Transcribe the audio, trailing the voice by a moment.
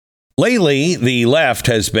Lately, the left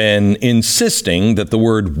has been insisting that the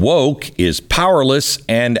word woke is powerless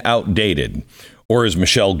and outdated. Or as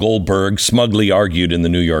Michelle Goldberg smugly argued in the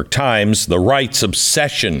New York Times, the right's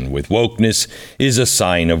obsession with wokeness is a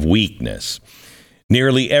sign of weakness.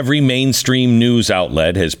 Nearly every mainstream news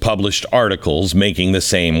outlet has published articles making the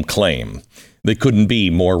same claim. They couldn't be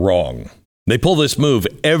more wrong. They pull this move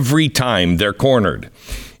every time they're cornered.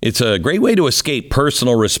 It's a great way to escape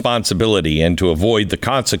personal responsibility and to avoid the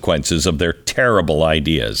consequences of their terrible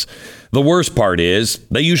ideas. The worst part is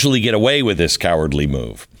they usually get away with this cowardly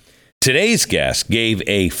move. Today's guest gave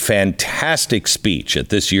a fantastic speech at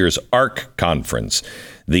this year's ARC conference,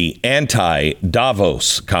 the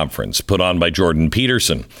anti-Davos conference put on by Jordan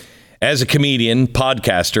Peterson. As a comedian,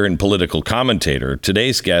 podcaster, and political commentator,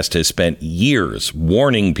 today's guest has spent years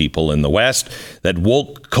warning people in the West that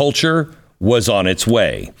woke culture was on its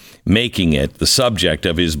way, making it the subject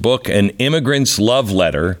of his book, An Immigrant's Love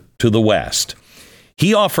Letter to the West.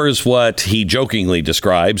 He offers what he jokingly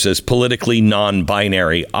describes as politically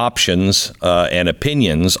non-binary options and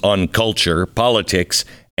opinions on culture, politics,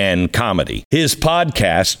 and comedy. His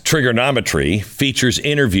podcast, Trigonometry, features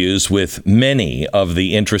interviews with many of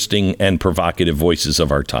the interesting and provocative voices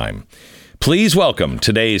of our time. Please welcome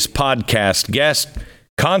today's podcast guest,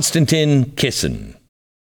 Konstantin Kisin.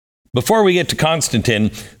 Before we get to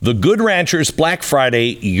Konstantin, the Good Ranchers Black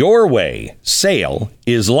Friday Your Way sale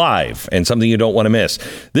is live and something you don't want to miss.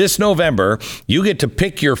 This November, you get to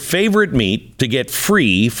pick your favorite meat to get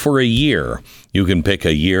free for a year. You can pick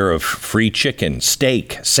a year of free chicken,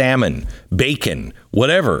 steak, salmon, bacon,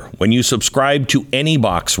 whatever, when you subscribe to any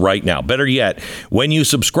box right now. Better yet, when you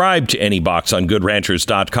subscribe to any box on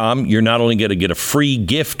goodranchers.com, you're not only going to get a free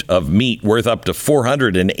gift of meat worth up to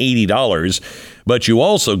 $480, but you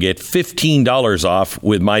also get $15 off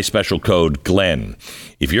with my special code GLENN.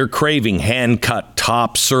 If you're craving hand-cut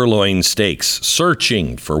top sirloin steaks,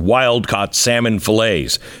 searching for wild-caught salmon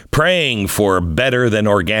fillets, praying for better than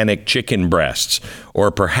organic chicken breasts,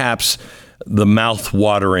 or perhaps the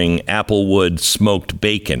mouth-watering Applewood smoked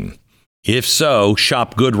bacon. If so,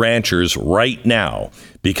 shop Good Ranchers right now,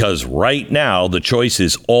 because right now the choice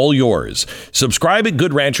is all yours. Subscribe at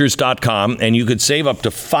goodranchers.com and you could save up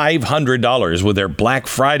to $500 with their Black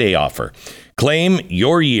Friday offer. Claim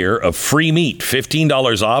your year of free meat,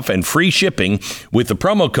 $15 off, and free shipping with the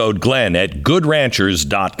promo code GLENN at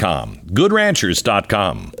goodranchers.com.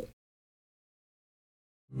 Goodranchers.com.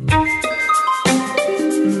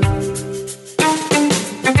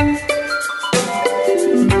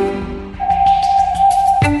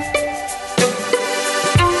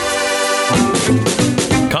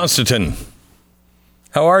 Konstantin,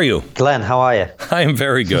 how are you? Glenn, how are you? I am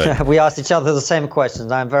very good. We asked each other the same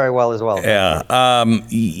questions. I'm very well as well. Yeah.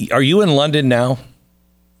 Are you in London now?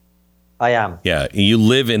 I am. Yeah. You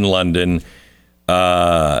live in London.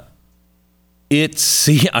 I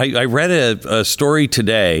read a story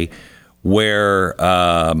today where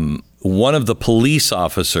one of the police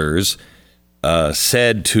officers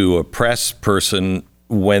said to a press person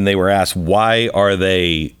when they were asked, why are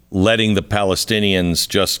they letting the Palestinians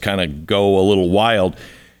just kind of go a little wild,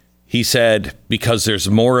 he said, because there's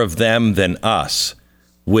more of them than us,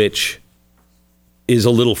 which is a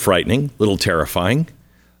little frightening, a little terrifying.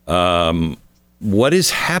 What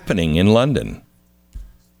is happening in London?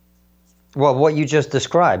 Well, what you just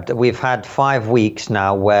described, we've had 5 weeks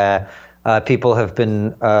now where people have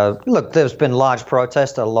been, there's been large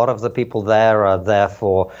protests. A lot of the people there are there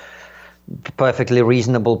for perfectly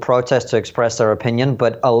reasonable protest to express their opinion,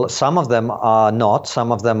 but some of them are not. Some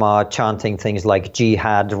of them are chanting things like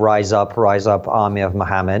jihad, rise up, army of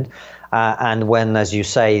Muhammad. And when, as you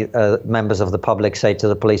say, members of the public say to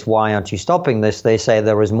the police, why aren't you stopping this? They say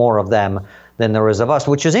there is more of them than there is of us,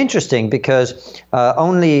 which is interesting because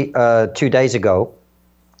only 2 days ago,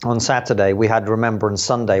 on Saturday, we had Remembrance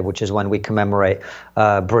Sunday, which is when we commemorate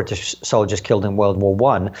British soldiers killed in World War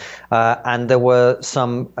I. And there were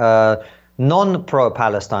some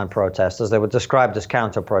non-pro-Palestine protesters, they were described as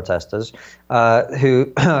counter-protesters,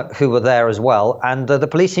 who were there as well. And the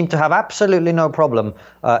police seemed to have absolutely no problem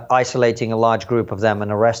isolating a large group of them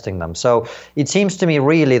and arresting them. So it seems to me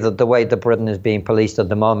really that the way that Britain is being policed at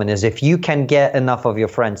the moment is if you can get enough of your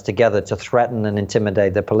friends together to threaten and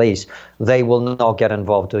intimidate the police, they will not get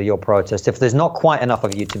involved with your protest. If there's not quite enough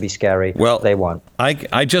of you to be scary, they won't.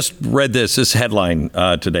 I just read this headline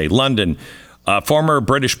today. London. Former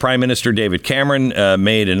British Prime Minister David Cameron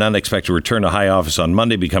made an unexpected return to high office on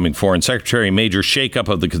Monday, becoming Foreign Secretary, a major shakeup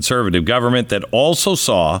of the Conservative government that also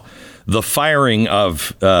saw the firing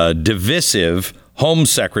of divisive Home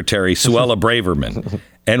Secretary Suella Braverman.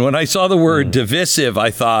 And when I saw the word divisive,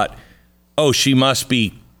 I thought, oh, she must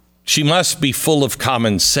be she must be full of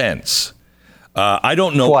common sense. I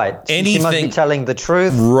don't know anything. She must be telling the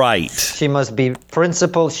truth. Right. She must be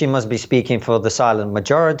principled. She must be speaking for the silent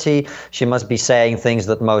majority. She must be saying things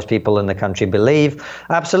that most people in the country believe.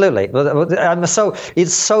 Absolutely. So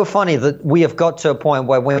it's so funny that we have got to a point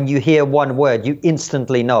where when you hear one word, you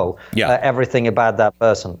instantly know everything about that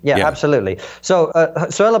person. Yeah, absolutely. So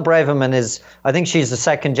Suella Braverman I think she's a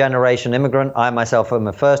second generation immigrant. I myself am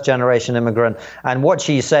a first generation immigrant. And what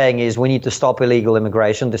she's saying is we need to stop illegal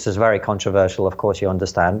immigration. This is very controversial. Of course, you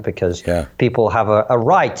understand, because people have a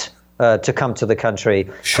right to come to the country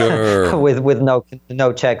with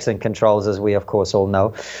no checks and controls, as we of course all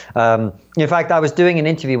know. In fact, I was doing an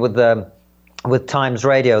interview with Times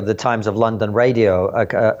Radio, the Times of London Radio,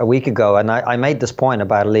 a week ago, and I made this point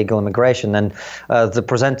about illegal immigration, and the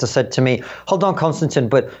presenter said to me, "Hold on, Konstantin,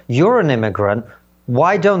 but you're an immigrant.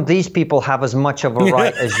 Why don't these people have as much of a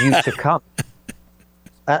right as you to come?"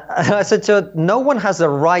 And I said to her, no one has a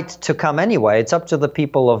right to come anyway. It's up to the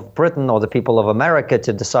people of Britain or the people of America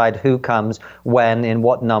to decide who comes, when, in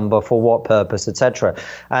what number, for what purpose, etc.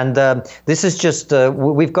 And this is just,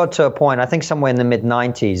 we've got to a point, I think somewhere in the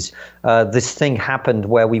mid-90s, this thing happened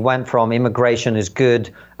where we went from immigration is good,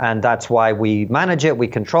 and that's why we manage it, we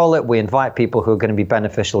control it, we invite people who are going to be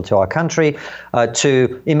beneficial to our country,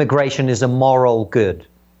 to immigration is a moral good.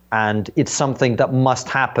 And it's something that must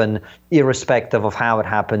happen irrespective of how it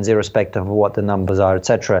happens, irrespective of what the numbers are,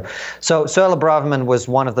 etc. So Suella Braverman was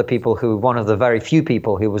one of the very few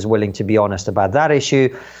people who was willing to be honest about that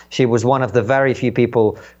issue. She was one of the very few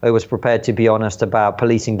people who was prepared to be honest about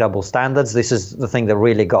policing double standards. This is the thing that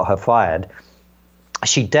really got her fired.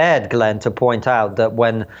 She dared, Glenn, to point out that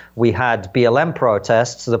when we had BLM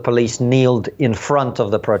protests, the police kneeled in front of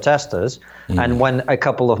the protesters. And when a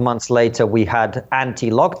couple of months later we had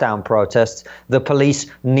anti-lockdown protests, the police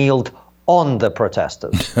kneeled on the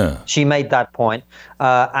protesters. She made that point,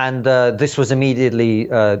 and this was immediately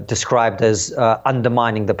described as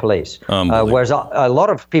undermining the police. Whereas a lot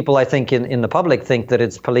of people, I think, in the public think that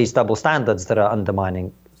it's police double standards that are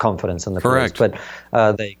undermining confidence in the police. But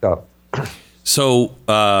there you go. So,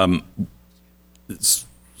 when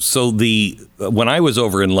I was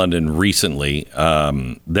over in London recently,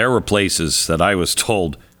 there were places that I was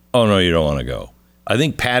told, "Oh no, you don't want to go." I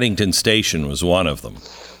think Paddington Station was one of them,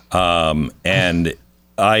 and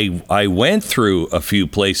I went through a few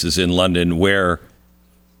places in London where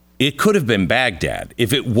it could have been Baghdad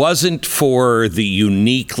if it wasn't for the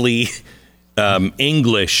uniquely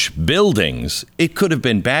English buildings. It could have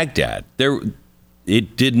been Baghdad.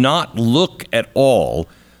 It did not look at all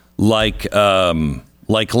like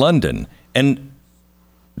London, and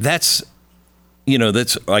that's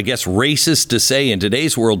I guess racist to say in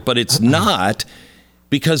today's world, but it's not,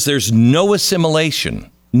 because there's no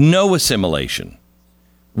assimilation.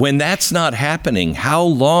 When that's not happening, how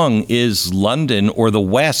long is London or the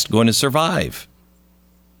West going to survive?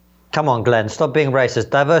 Come on, Glenn, stop being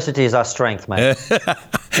racist. Diversity is our strength, mate.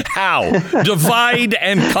 How? Divide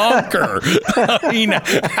and conquer. I mean,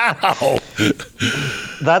 how?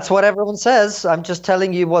 That's what everyone says. I'm just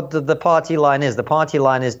telling you what the party line is. The party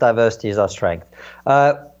line is diversity is our strength.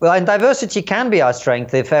 And diversity can be our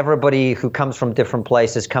strength if everybody who comes from different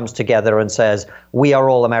places comes together and says, we are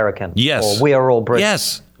all American. Yes. Or we are all British.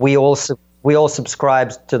 Yes. We all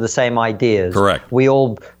subscribe to the same ideas. Correct. We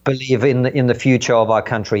all believe in the future of our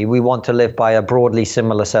country. We want to live by a broadly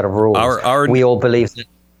similar set of rules. We all believe that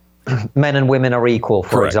men and women are equal,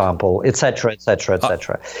 for example, et cetera, et cetera, et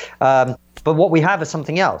cetera. But what we have is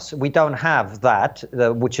something else. We don't have that,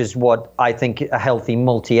 which is what I think a healthy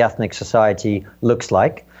multi-ethnic society looks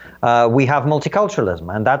like. We have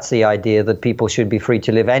multiculturalism, and that's the idea that people should be free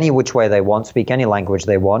to live any which way they want, speak any language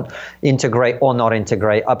they want, integrate or not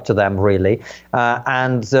integrate, up to them really,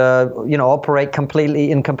 and operate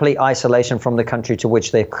in complete isolation from the country to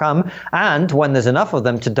which they've come, and when there's enough of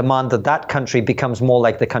them, to demand that country becomes more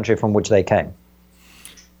like the country from which they came.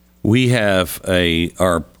 We have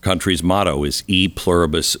our country's motto is E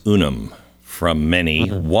pluribus unum, from many,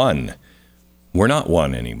 one. We're not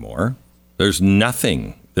one anymore. There's none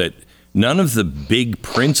of the big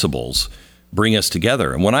principles bring us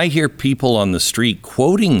together. And when I hear people on the street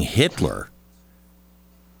quoting Hitler,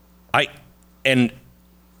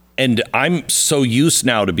 and I'm so used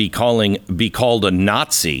now to be called a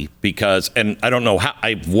Nazi because, and I don't know how,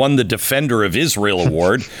 I've won the Defender of Israel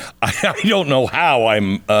award. I don't know how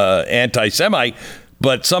I'm anti-Semite,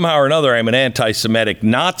 but somehow or another I'm an anti-Semitic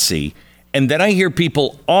Nazi. And then I hear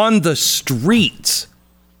people on the streets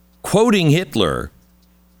quoting Hitler.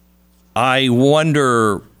 I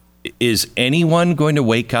wonder, is anyone going to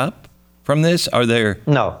wake up from this? Are there?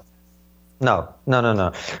 No.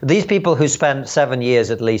 No. These people who spent 7 years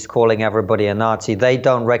at least calling everybody a Nazi, they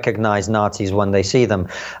don't recognize Nazis when they see them.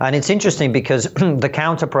 And it's interesting because the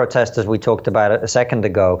counter-protesters we talked about a second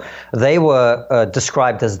ago, they were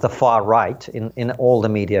described as the far right in all the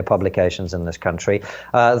media publications in this country.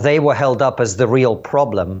 They were held up as the real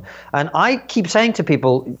problem. And I keep saying to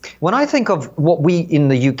people, when I think of what we in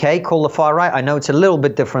the UK call the far right, I know it's a little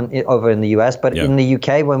bit different over in the US, but in the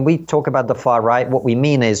UK, when we talk about the far right, what we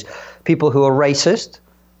mean is people who are racist,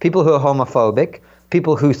 people who are homophobic,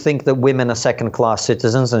 people who think that women are second-class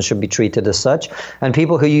citizens and should be treated as such, and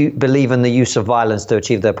people who believe in the use of violence to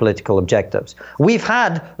achieve their political objectives. We've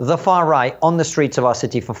had the far right on the streets of our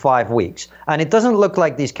city for 5 weeks, and it doesn't look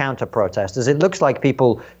like these counter-protesters. It looks like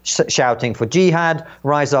people shouting for jihad,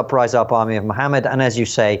 rise up, army of Muhammad, and as you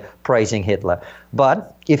say, praising Hitler.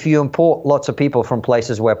 But if you import lots of people from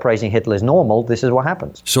places where praising Hitler is normal, this is what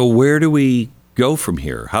happens. So where do we go from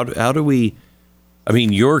here? How do we? I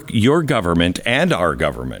mean, your government and our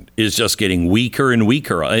government is just getting weaker and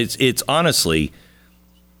weaker. It's honestly,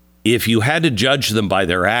 if you had to judge them by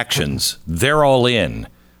their actions, they're all in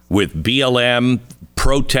with BLM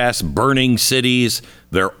protests, burning cities.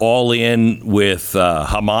 They're all in with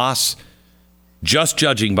Hamas. Just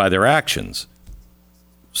judging by their actions.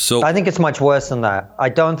 So I think it's much worse than that. I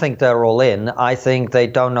don't think they're all in. I think they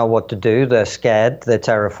don't know what to do. They're scared. They're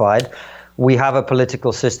terrified. We have a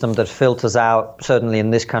political system that filters out, certainly in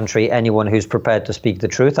this country, anyone who's prepared to speak the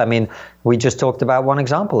truth. I mean, we just talked about one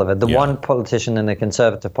example of it. The one politician in the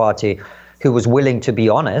Conservative Party who was willing to be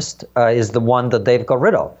honest is the one that they've got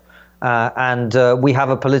rid of. And we have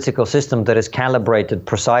a political system that is calibrated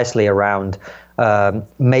precisely around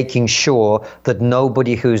making sure that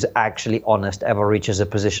nobody who's actually honest ever reaches a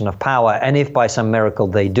position of power. And if by some miracle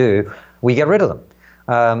they do, we get rid of them.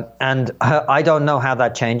 And I don't know how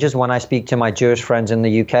that changes. When I speak to my Jewish friends in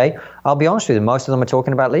the UK, I'll be honest with you, most of them are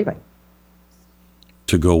talking about leaving.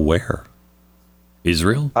 To go where?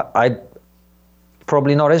 Israel? I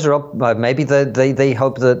probably not Israel. Maybe they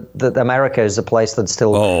hope that America is a place that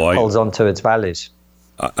still holds on to its values.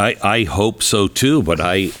 I hope so too, but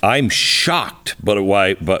I'm shocked but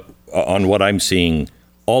on what I'm seeing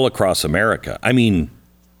all across America. I mean,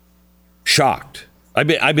 shocked.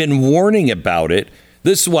 I've been warning about it.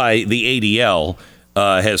 This is why the ADL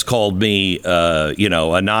has called me, a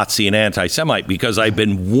Nazi and anti-Semite, because I've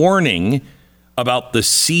been warning about the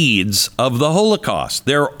seeds of the Holocaust.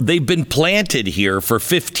 They've been planted here for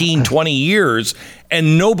 15, 20 years,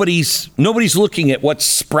 and nobody's looking at what's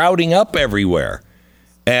sprouting up everywhere.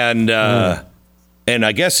 And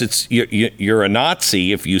I guess it's you're a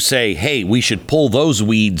Nazi if you say, hey, we should pull those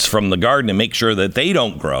weeds from the garden and make sure that they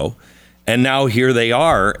don't grow. And now here they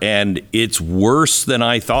are, and it's worse than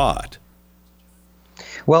I thought.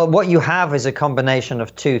 Well, what you have is a combination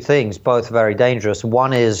of two things, both very dangerous.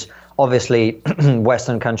 One is, obviously,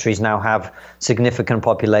 Western countries now have significant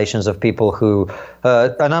populations of people who,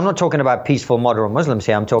 and I'm not talking about peaceful moderate Muslims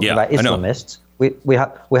here, I'm talking about Islamists. We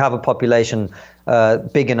have a population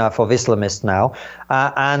big enough of Islamists now,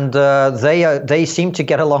 and they seem to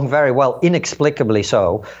get along very well, inexplicably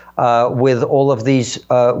so, with all of these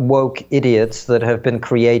woke idiots that have been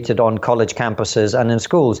created on college campuses and in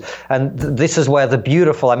schools. And this is where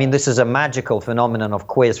this is a magical phenomenon of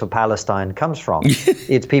Queers for Palestine comes from.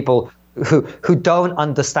 It's people who don't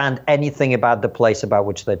understand anything about the place about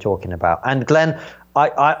which they're talking about. And Glenn,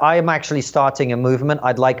 I am actually starting a movement.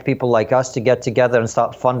 I'd like people like us to get together and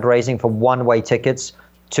start fundraising for one-way tickets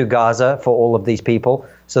to Gaza for all of these people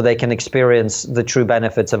so they can experience the true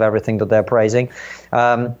benefits of everything that they're praising.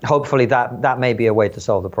 Hopefully that may be a way to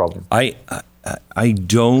solve the problem. I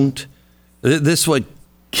don't. This what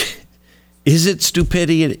is it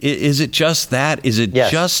stupidity? Is it just that? Is it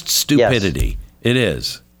just stupidity? Yes. It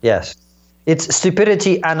is. Yes. It's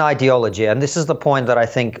stupidity and ideology. And this is the point that I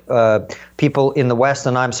think people in the West,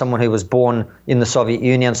 and I'm someone who was born in the Soviet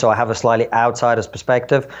Union, so I have a slightly outsider's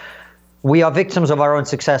perspective. We are victims of our own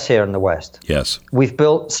success here in the West. Yes. We've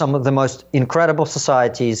built some of the most incredible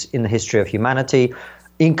societies in the history of humanity,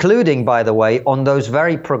 including, by the way, on those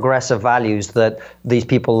very progressive values that these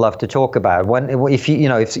people love to talk about.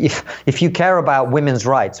 If you care about women's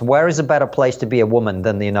rights, where is a better place to be a woman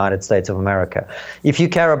than the United States of America? If you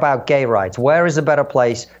care about gay rights, where is a better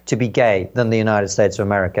place to be gay than the United States of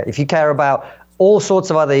America? If you care about all sorts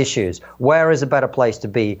of other issues, where is a better place to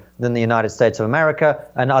be than the United States of America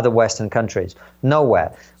and other Western countries?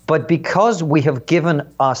 Nowhere. But because we have given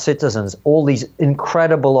our citizens all these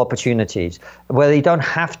incredible opportunities where they don't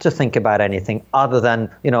have to think about anything other than,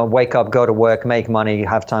 wake up, go to work, make money,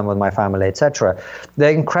 have time with my family, etc., they're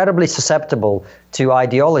incredibly susceptible to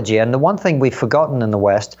ideology. And the one thing we've forgotten in the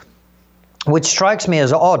West which strikes me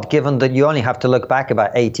as odd, given that you only have to look back about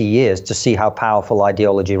 80 years to see how powerful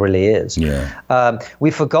ideology really is. Yeah.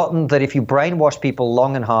 We've forgotten that if you brainwash people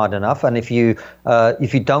long and hard enough, and if you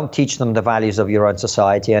don't teach them the values of your own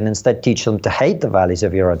society and instead teach them to hate the values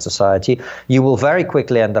of your own society, you will very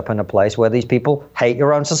quickly end up in a place where these people hate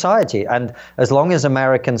your own society. And as long as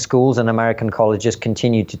American schools and American colleges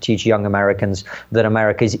continue to teach young Americans that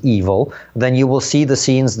America is evil, then you will see the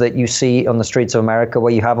scenes that you see on the streets of America,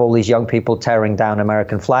 where you have all these young people tearing down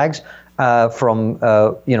American flags from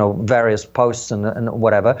various posts and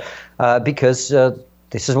whatever, because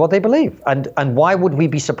this is what they believe. And why would we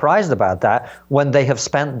be surprised about that when they have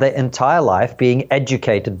spent their entire life being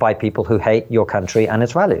educated by people who hate your country and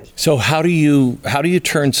its values? So how do you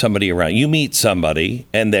turn somebody around? You meet somebody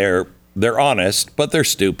and they're honest, but they're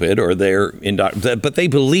stupid, or but they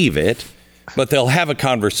believe it, but they'll have a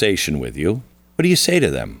conversation with you. What do you say to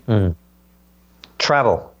them? Mm.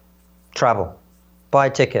 Travel, buy a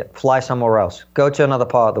ticket, fly somewhere else, go to another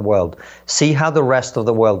part of the world, see how the rest of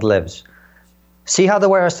the world lives.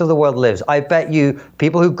 I bet you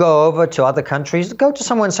people who go over to other countries, go to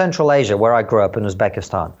somewhere in Central Asia, where I grew up, in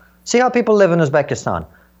Uzbekistan. See how people live in Uzbekistan,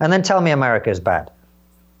 and then tell me America is bad.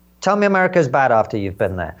 Tell me America is bad after you've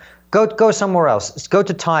been there. Go somewhere else. Go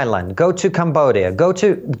to Thailand. Go to Cambodia. Go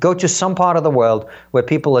to some part of the world where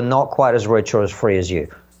people are not quite as rich or as free as you.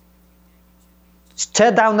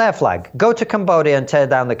 Tear down their flag. Go to Cambodia and tear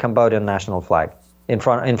down the Cambodian national flag in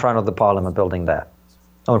front of the Parliament building there,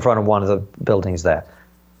 or in front of one of the buildings there.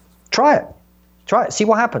 Try it. See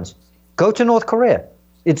what happens. Go to North Korea.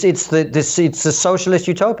 It's the socialist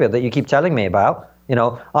utopia that you keep telling me about.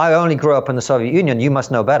 I only grew up in the Soviet Union. You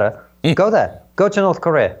must know better. Go there. Go to North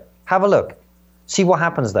Korea. Have a look. See what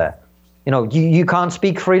happens there. You can't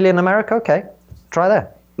speak freely in America? Okay, try there.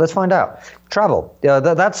 Let's find out. Travel.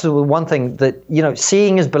 That's one thing that,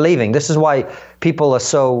 seeing is believing. This is why people are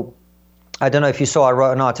so, I don't know if you saw, I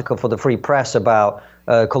wrote an article for the Free Press about,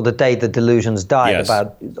 called The Day the Delusions Died, yes,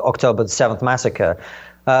 about October the 7th massacre.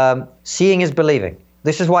 Seeing is believing.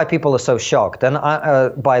 This is why people are so shocked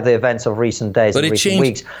by the events of recent days and recent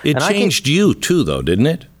weeks. It changed you too, though, didn't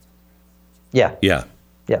it? Yeah. Yeah.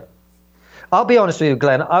 I'll be honest with you,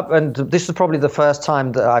 Glenn, and this is probably the first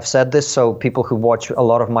time that I've said this, so people who watch a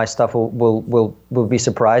lot of my stuff will be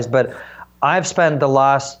surprised, but I've spent the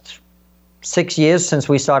last 6 years since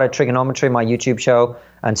we started Trigonometry, my YouTube show,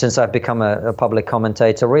 and since I've become a public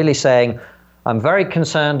commentator, really saying, I'm very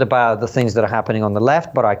concerned about the things that are happening on the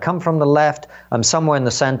left, but I come from the left. I'm somewhere in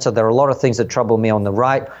the center. There are a lot of things that trouble me on the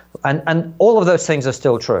right, and all of those things are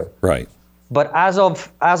still true. Right. But as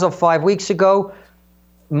of 5 weeks ago,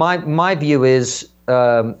 my view is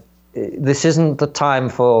this isn't the time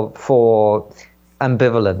for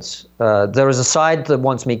ambivalence. There is a side that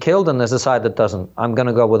wants me killed, and there's a side that doesn't. I'm going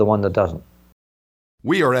to go with the one that doesn't.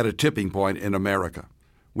 We are at a tipping point in America.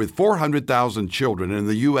 With 400,000 children in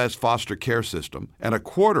the U.S. foster care system and a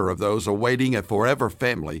quarter of those awaiting a forever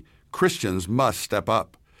family, Christians must step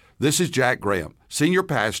up. This is Jack Graham, senior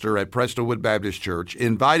pastor at Prestonwood Baptist Church,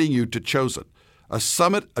 inviting you to Chosen, a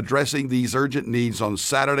summit addressing these urgent needs on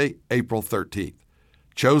Saturday, April 13th.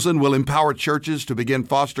 Chosen will empower churches to begin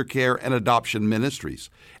foster care and adoption ministries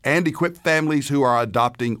and equip families who are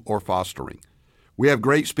adopting or fostering. We have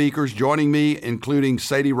great speakers joining me, including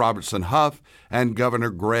Sadie Robertson Huff and Governor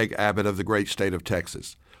Greg Abbott of the great state of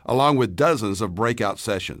Texas, along with dozens of breakout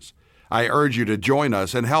sessions. I urge you to join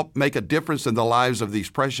us and help make a difference in the lives of these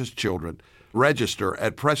precious children. Register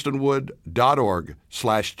at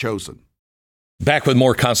prestonwood.org/chosen. Back with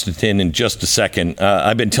more Konstantin in just a second.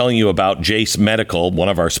 I've been telling you about Jace Medical, one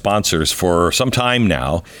of our sponsors, for some time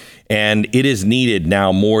now, and it is needed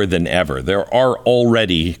now more than ever. There are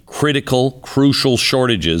already crucial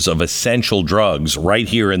shortages of essential drugs right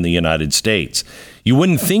here in the United States. You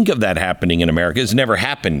wouldn't think of that happening in America. It's never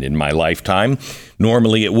happened in my lifetime.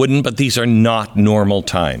 Normally it wouldn't, but these are not normal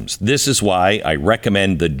times. This is why I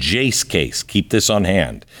recommend the Jace case. Keep this on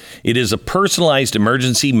hand. It is a personalized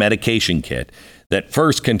emergency medication kit that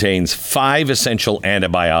first contains 5 essential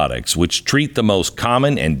antibiotics, which treat the most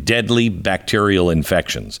common and deadly bacterial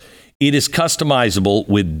infections. It is customizable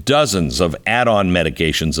with dozens of add-on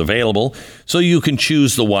medications available, so you can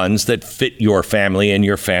choose the ones that fit your family and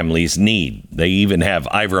your family's need. They even have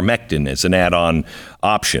ivermectin as an add-on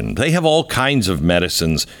option. They have all kinds of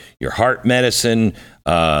medicines, your heart medicine,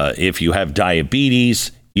 if you have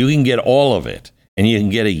diabetes, you can get all of it, and you can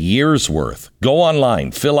get a year's worth. Go online,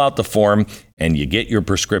 fill out the form, and you get your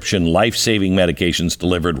prescription life-saving medications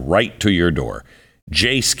delivered right to your door.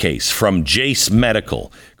 Jace case from Jace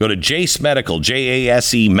Medical. Go to Jace Medical,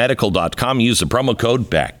 JASE medical.com. Use the promo code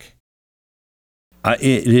BECK.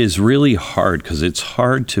 It is really hard because it's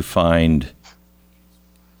hard to find.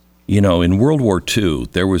 In World War II,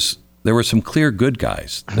 there were some clear good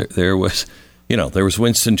guys. There was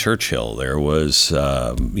Winston Churchill. There was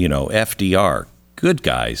FDR, good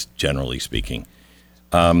guys generally speaking,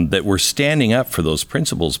 that were standing up for those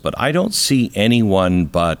principles. But I don't see anyone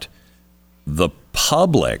but the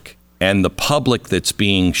public and the public that's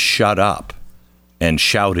being shut up and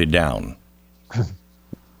shouted down.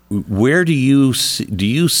 Where do you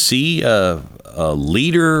see a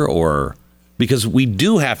leader, or because we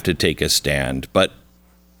do have to take a stand, but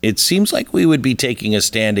it seems like we would be taking a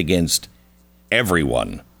stand against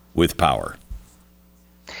everyone with power.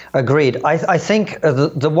 Agreed. I think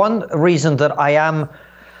the one reason that I am,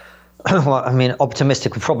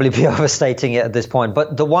 optimistic would probably be overstating it at this point,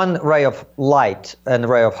 but the one ray of light and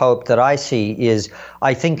ray of hope that I see is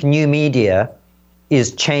I think new media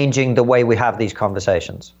is changing the way we have these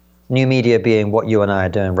conversations. New media being what you and I are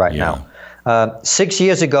doing right now. 6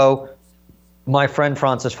 years ago, my friend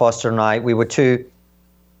Francis Foster and I, we were two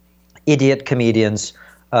idiot comedians,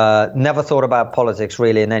 never thought about politics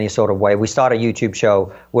really in any sort of way. We started a YouTube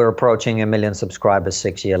show. We're approaching 1 million subscribers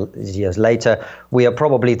 6 years later. We are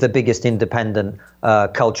probably the biggest independent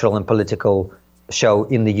cultural and political show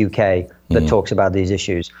in the UK that talks about these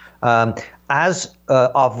issues. As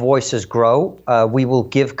our voices grow, we will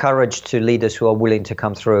give courage to leaders who are willing to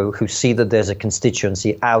come through, who see that there's a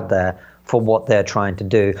constituency out there for what they're trying to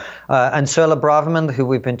do. And Suella Braverman, who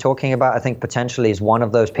we've been talking about, I think potentially is one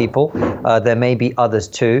of those people. There may be others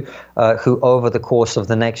too, who over the course of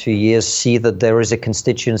the next few years see that there is a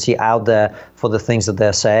constituency out there for the things that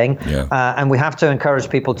they're saying. And we have to encourage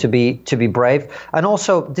people to be brave. And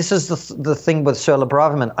also, this is the thing with Suella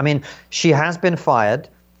Braverman. I mean, she has been fired.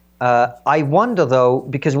 I wonder, though,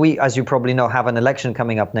 because we, as you probably know, have an election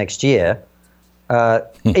coming up next year.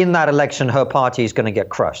 In that election, her party is going to get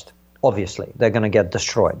crushed. Obviously, they're going to get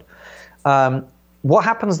destroyed. What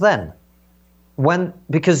happens then?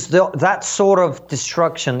 Because that sort of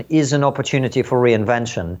destruction is an opportunity for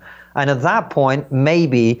reinvention. And at that point,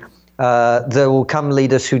 maybe there will come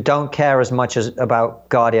leaders who don't care as much about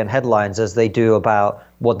Guardian headlines as they do about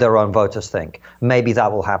what their own voters think. Maybe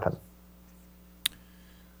that will happen.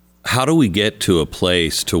 How do we get to a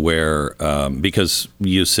place to where, because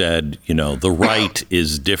you said, the right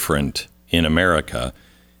is different in America.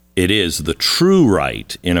 It is the true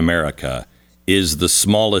right in America is the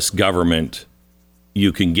smallest government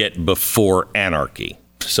you can get before anarchy.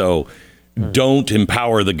 So don't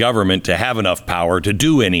empower the government to have enough power to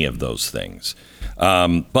do any of those things.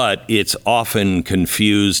 But it's often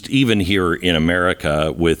confused, even here in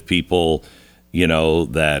America, with people,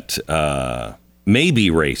 that may be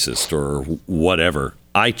racist or whatever.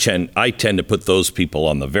 I tend to put those people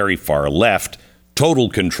on the very far left, total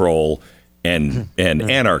control and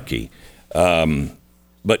anarchy.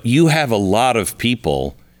 But you have a lot of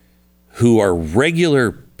people who are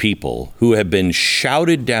regular people who have been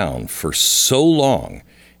shouted down for so long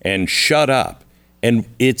and shut up. And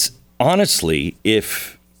it's honestly, I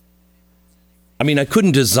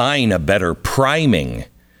couldn't design a better priming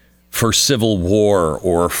for civil war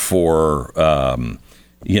or for,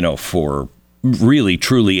 for really,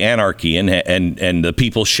 truly anarchy and the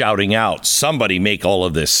people shouting out, somebody make all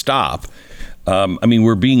of this stop.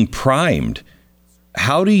 We're being primed.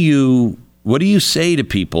 What do you say to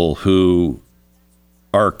people who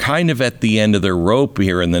are kind of at the end of their rope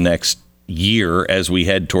here in the next year as we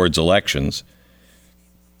head towards elections?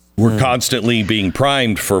 We're constantly being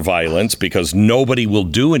primed for violence because nobody will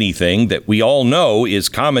do anything that we all know is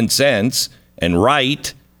common sense and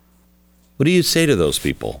right. What do you say to those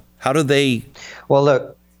people? How do they? Well,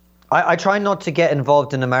 look, I try not to get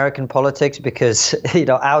involved in American politics because,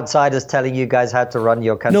 outsiders telling you guys how to run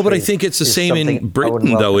your country. No, but I think it's the same in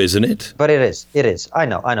Britain, though, isn't it? But it is. It is. I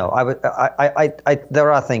know.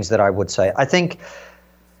 There are things that I would say. I think,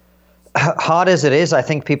 hard as it is, I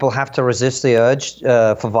think people have to resist the urge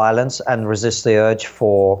for violence and resist the urge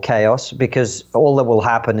for chaos, because all that will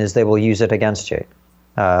happen is they will use it against you.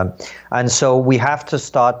 And so we have to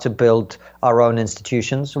start to build our own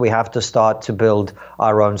institutions. We have to start to build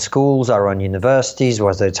our own schools, our own universities,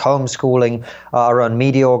 whether it's homeschooling, our own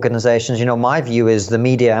media organizations. My view is the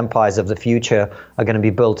media empires of the future are going to be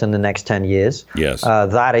built in the next 10 years. Yes.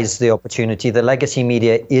 That is the opportunity. The legacy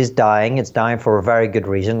media is dying. It's dying for a very good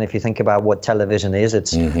reason. If you think about what television is,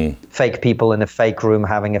 it's fake people in a fake room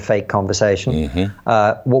having a fake conversation.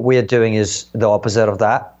 What we're doing is the opposite of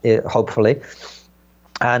that, hopefully.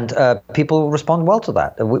 And people respond well to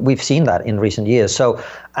that. We've seen that in recent years. So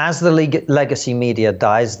as the legacy media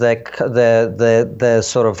dies, the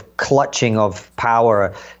sort of clutching of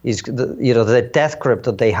power is, the death grip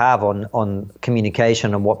that they have on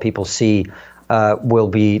communication and what people see will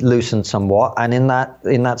be loosened somewhat. And in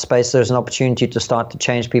that space, there's an opportunity to start to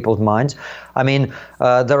change people's minds. I mean,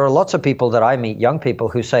 there are lots of people that I meet, young people,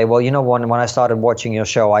 who say, well, when I started watching your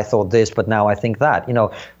show, I thought this, but now I think that.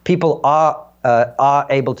 People are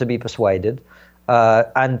able to be persuaded,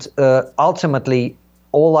 and ultimately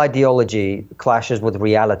all ideology clashes with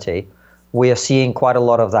reality. We are seeing quite a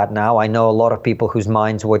lot of that now. I know a lot of people whose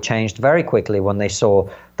minds were changed very quickly when they saw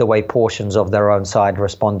the way portions of their own side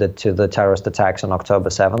responded to the terrorist attacks on October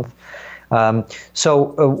 7th. I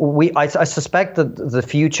suspect that the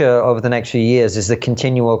future over the next few years is the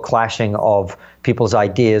continual clashing of people's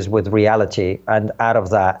ideas with reality, and out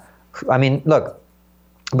of that, I mean, look,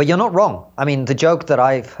 but you're not wrong. I mean, the joke that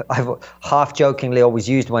I've half jokingly always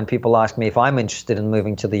used when people ask me if I'm interested in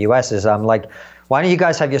moving to the US is I'm like, why don't you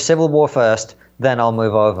guys have your civil war first, then I'll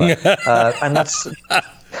move over. And that's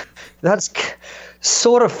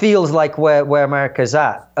sort of feels like where America's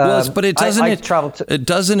at. But it doesn't.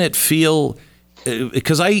 Doesn't it feel?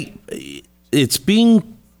 Because it's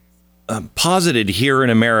being posited here in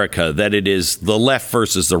America that it is the left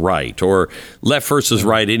versus the right, or left versus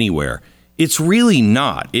right anywhere. It's really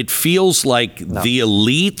not. It feels like the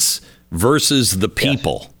elites versus the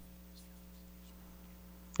people.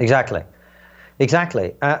 Yes.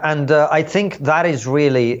 Exactly. And I think that is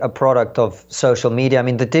really a product of social media. I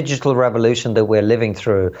mean, the digital revolution that we're living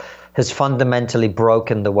through has fundamentally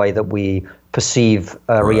broken the way that we perceive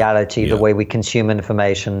reality, the way we consume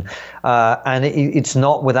information. And it's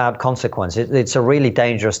not without consequence. It's a really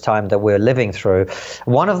dangerous time that we're living through.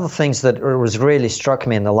 One of the things that was really struck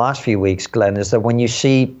me in the last few weeks, Glenn, is that when you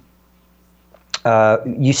see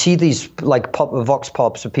these like vox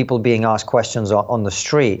pops of people being asked questions on the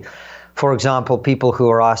street. For example, people who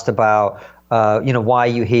are asked about, why are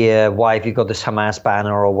you here? Why have you got this Hamas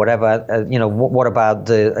banner or whatever? What about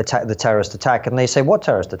the terrorist attack? And they say, what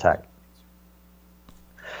terrorist attack?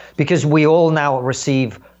 Because we all now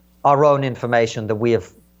receive our own information that we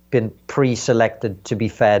have been pre-selected to be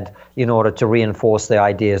fed in order to reinforce the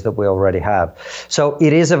ideas that we already have. So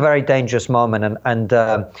it is a very dangerous moment, and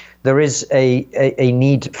there is a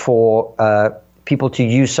need for people to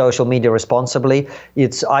use social media responsibly.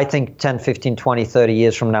 I think 10, 15, 20, 30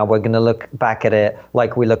 years from now, we're going to look back at it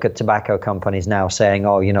like we look at tobacco companies now, saying,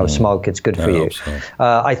 smoke, it's good for you. So.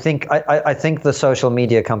 I think the social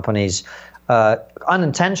media companies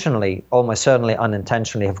unintentionally, almost certainly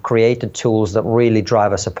unintentionally, have created tools that really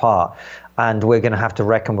drive us apart. And we're going to have to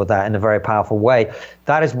reckon with that in a very powerful way.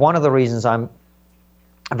 That is one of the reasons I'm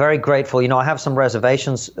very grateful. I have some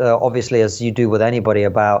reservations, obviously, as you do with anybody,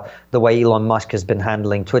 about the way Elon Musk has been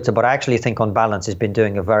handling Twitter. But I actually think on balance, he's been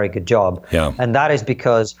doing a very good job. Yeah. And that is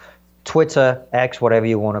because Twitter, X, whatever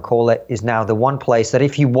you want to call it, is now the one place that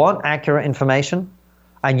if you want accurate information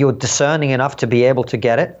and you're discerning enough to be able to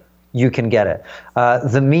get it, you can get it.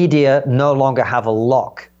 The media no longer have a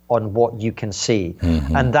lock on what you can see.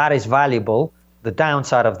 Mm-hmm. And that is valuable. The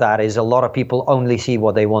downside of that is a lot of people only see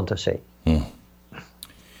what they want to see. Mm.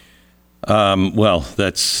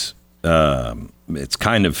 That's it's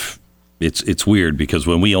kind of it's weird because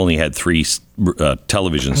when we only had 3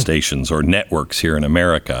 television stations or networks here in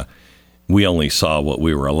America, we only saw what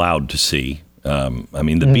we were allowed to see. The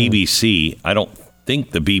BBC, I don't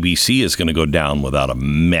think the BBC is going to go down without a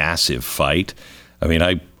massive fight. I mean,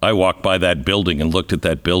 I walked by that building and looked at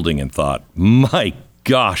that building and thought, my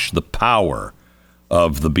gosh, the power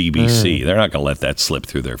of the BBC. They're not going to let that slip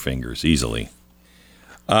through their fingers easily.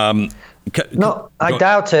 No, I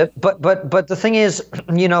doubt it. But the thing is,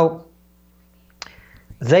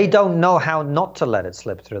 they don't know how not to let it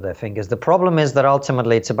slip through their fingers. The problem is that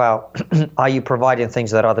ultimately it's about, are you providing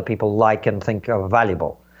things that other people like and think are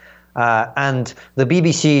valuable? And the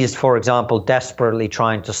BBC is, for example, desperately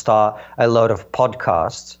trying to start a load of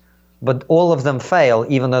podcasts, but all of them fail,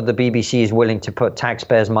 even though the BBC is willing to put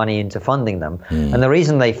taxpayers' money into funding them. And the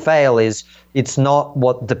reason they fail is it's not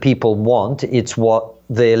what the people want, it's what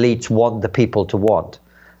the elites want the people to want.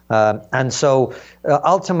 And so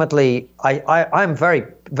ultimately, I'm very,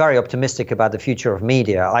 very optimistic about the future of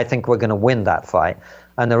media. I think we're going to win that fight.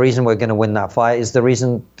 And the reason we're going to win that fight is the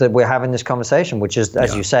reason that we're having this conversation, which is,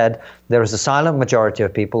 as you said, there is a silent majority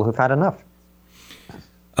of people who've had enough.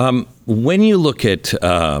 When you look at,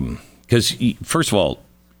 because first of all,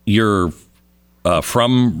 you're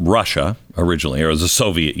from Russia originally, or the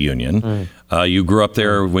Soviet Union. You grew up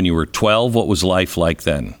there when you were 12. What was life like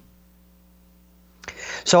then?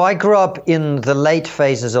 So I grew up in the late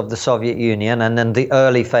phases of the Soviet Union and then the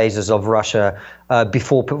early phases of Russia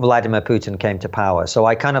before Vladimir Putin came to power. So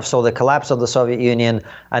I kind of saw the collapse of the Soviet Union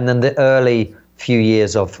and then the early few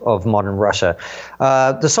years of modern Russia.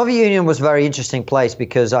 The Soviet Union was a very interesting place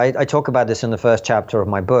because I talk about this in the first chapter of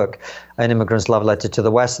my book, An Immigrant's Love Letter to the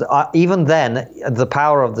West. Even then, the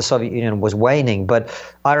power of the Soviet Union was waning, but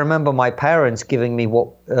I remember my parents giving me what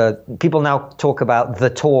people now talk about, the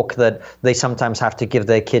talk that they sometimes have to give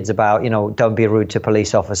their kids about, don't be rude to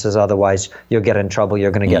police officers, otherwise you'll get in trouble, you're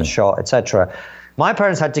going to get shot, etc. My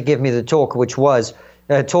parents had to give me the talk, which was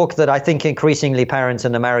a talk that I think increasingly parents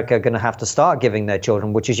in America are going to have to start giving their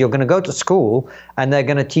children, which is you're going to go to school and they're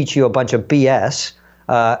going to teach you a bunch of BS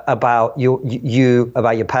about you,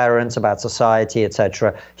 about your parents, about society,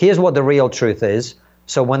 etc. Here's what the real truth is.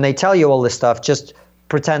 So when they tell you all this stuff, just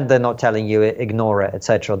pretend they're not telling you it, ignore it,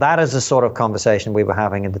 etc. That is the sort of conversation we were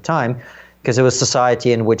having at the time, because it was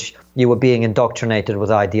society in which you were being indoctrinated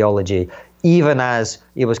with ideology, even as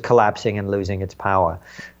it was collapsing and losing its power.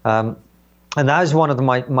 And that is one of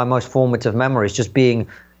my most formative memories, just being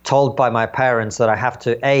told by my parents that I have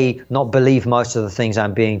to, not believe most of the things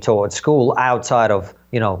I'm being taught at school outside of,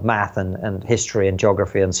 math and history and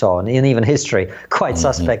geography and so on. And even history, quite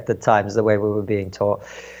suspect at times, the way we were being taught.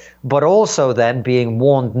 But also then being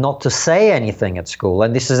warned not to say anything at school.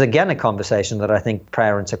 And this is, again, a conversation that I think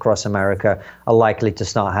parents across America are likely to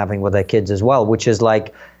start having with their kids as well, which is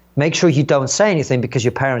like, make sure you don't say anything because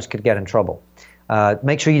your parents could get in trouble.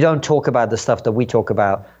 Make sure you don't talk about the stuff that we talk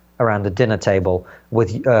about around the dinner table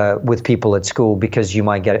with people at school, because you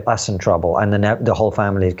might get us in trouble and then the whole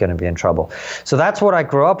family is going to be in trouble. So that's what I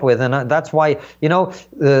grew up with. And that's why,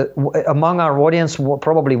 among our audience,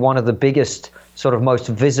 probably one of the biggest, sort of most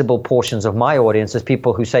visible portions of my audience is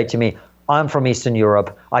people who say to me, I'm from Eastern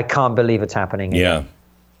Europe. I can't believe it's happening again. Yeah.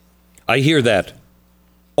 I hear that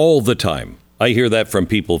all the time. I hear that from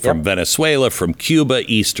people from Venezuela, from Cuba,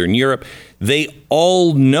 Eastern Europe. They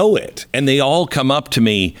all know it, and they all come up to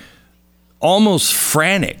me almost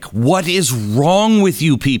frantic. What is wrong with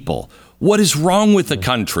you people? What is wrong with the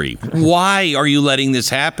country? Why are you letting this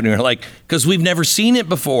happen? And you're like, because we've never seen it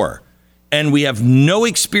before, and we have no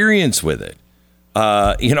experience with it.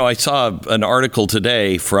 I saw an article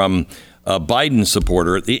today from a Biden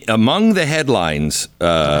supporter. Among the headlines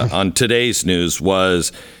on today's news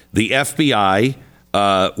was the FBI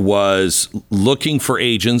was looking for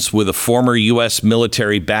agents with a former U.S.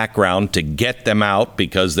 military background to get them out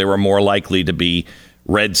because they were more likely to be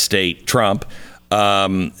red state Trump.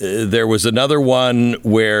 There was another one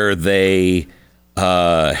where they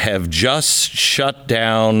have just shut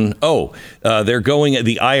down. They're going at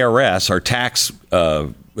the IRS, our tax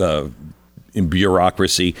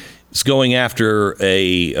bureaucracy, is going after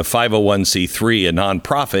a 501c3, a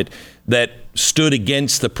nonprofit that stood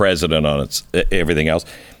against the president on everything else.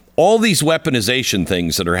 All these weaponization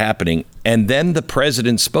things that are happening. And then the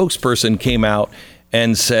president's spokesperson came out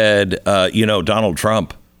and said, Donald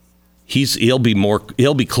Trump, he'll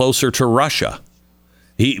be closer to Russia.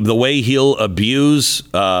 The way he'll abuse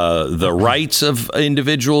the rights of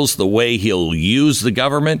individuals, the way he'll use the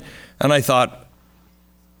government. And I thought,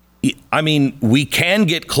 we can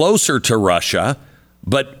get closer to Russia,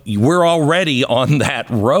 but we're already on that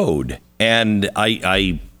road. And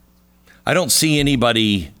I don't see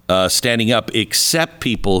anybody standing up except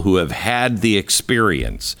people who have had the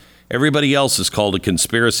experience. Everybody else is called a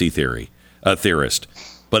conspiracy theorist.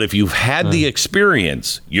 But if you've had the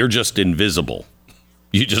experience, you're just invisible.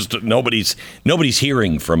 You just nobody's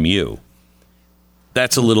hearing from you.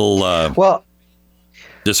 That's a little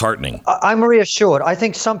disheartening. I'm reassured. I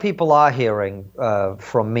think some people are hearing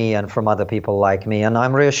from me and from other people like me, and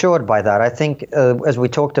I'm reassured by that. I think, as we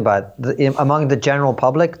talked about, among the general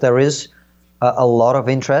public, there is a lot of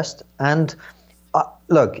interest. And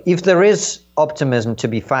look, if there is optimism to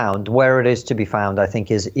be found, where it is to be found, I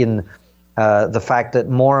think, is in the fact that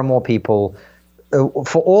more and more people,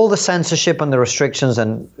 for all the censorship and the restrictions,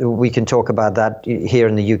 and we can talk about that here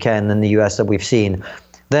in the UK and in the US that we've seen,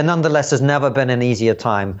 there nonetheless has never been an easier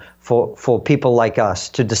time for people like us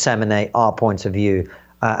to disseminate our points of view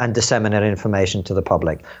and disseminate information to the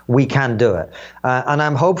public. We can do it. And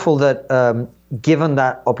I'm hopeful that given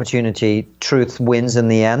that opportunity, truth wins in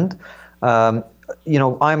the end. I'm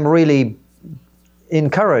really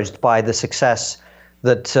encouraged by the success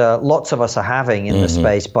that lots of us are having in the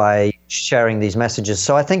space by sharing these messages.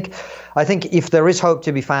 So I think if there is hope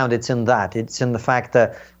to be found, it's in that. It's in the fact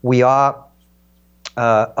that we are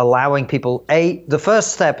allowing people, the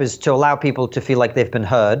first step is to allow people to feel like they've been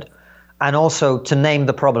heard and also to name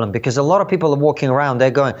the problem, because a lot of people are walking around,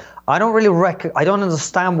 they're going, I don't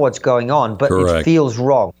understand what's going on, but Correct. It feels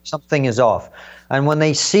wrong. Something is off. And when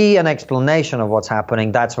they see an explanation of what's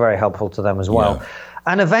happening, that's very helpful to them as well. Yeah.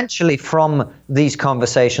 And eventually from these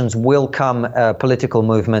conversations will come political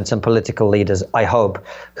movements and political leaders, I hope,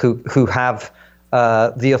 who have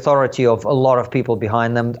the authority of a lot of people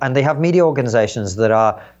behind them. And they have media organizations that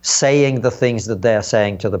are saying the things that they're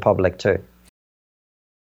saying to the public too.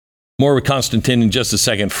 More with Konstantin in just a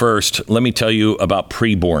second. First, let me tell you about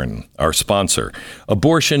Preborn, our sponsor.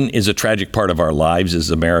 Abortion is a tragic part of our lives as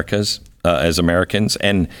Americans,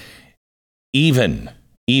 and even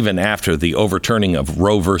after the overturning of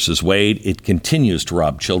Roe versus Wade, it continues to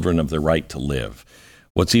rob children of their right to live.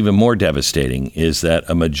 What's even more devastating is that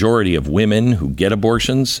a majority of women who get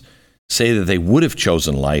abortions say that they would have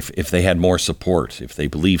chosen life if they had more support, if they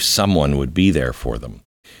believed someone would be there for them.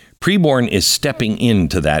 Preborn is stepping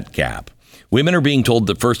into that gap. Women are being told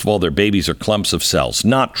that, first of all, their babies are clumps of cells.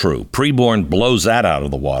 Not true. Preborn blows that out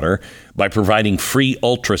of the water by providing free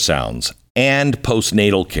ultrasounds and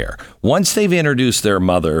postnatal care. Once they've introduced the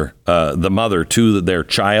mother to their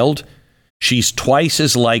child, she's twice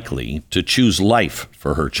as likely to choose life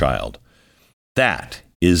for her child. That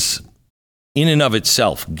is, in and of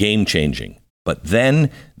itself, game-changing. But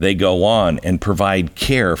then they go on and provide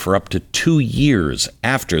care for up to 2 years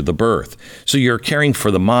after the birth. So you're caring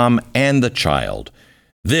for the mom and the child.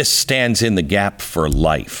 This stands in the gap for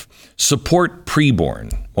life. Support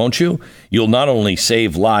Preborn, won't you? You'll not only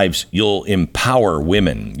save lives, you'll empower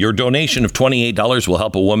women. Your donation of $28 will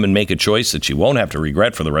help a woman make a choice that she won't have to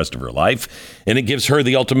regret for the rest of her life. And it gives her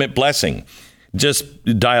the ultimate blessing. Just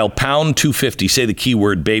dial pound 250, say the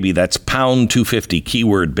keyword baby. That's pound 250,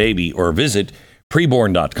 keyword baby, or visit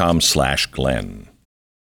preborn.com/Glenn.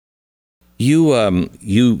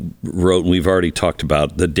 You wrote, we've already talked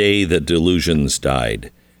about the day that delusions died.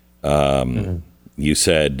 You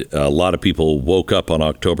said a lot of people woke up on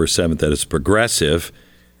October 7th as progressive.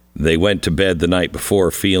 They went to bed the night before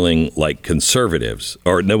feeling like conservatives,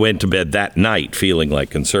 or they went to bed that night feeling like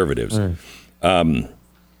conservatives.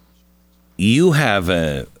 You have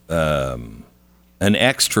an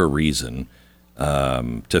extra reason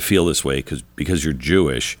to feel this way because you're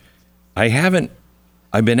Jewish.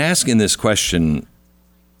 I've been asking this question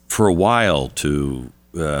for a while to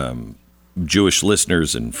Jewish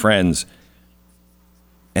listeners and friends,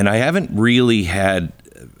 and I haven't really had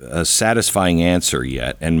a satisfying answer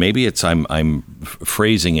yet. And maybe it's I'm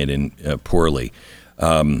phrasing it in poorly.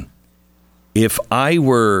 If I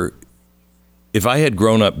had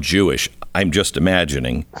grown up Jewish, I'm just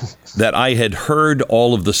imagining that I had heard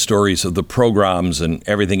all of the stories of the pogroms and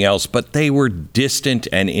everything else, but they were distant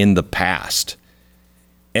and in the past.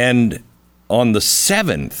 And on the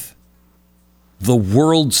 7th, the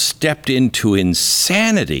world stepped into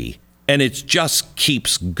insanity, and it just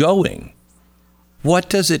keeps going. What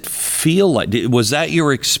does it feel like? Was that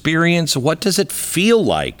your experience? What does it feel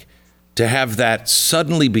like to have that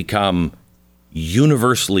suddenly become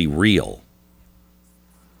universally real?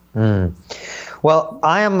 Well,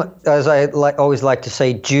 I am, as I always like to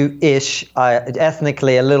say, Jewish,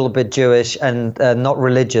 ethnically a little bit Jewish, and not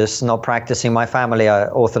religious, not practicing. My family are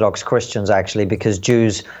Orthodox Christians, actually, because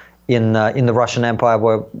Jews in the Russian Empire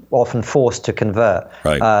were often forced to convert.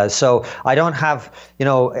 Right. So I don't have,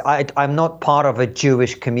 I'm not part of a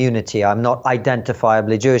Jewish community. I'm not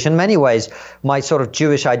identifiably Jewish. In many ways, my sort of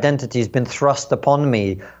Jewish identity has been thrust upon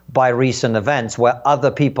me by recent events where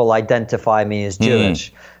other people identify me as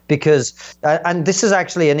Jewish. Because, and this is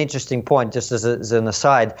actually an interesting point, just as an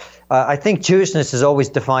aside, I think Jewishness is always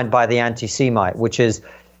defined by the anti-Semite, which is,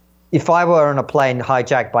 if I were on a plane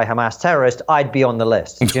hijacked by Hamas terrorists, I'd be on the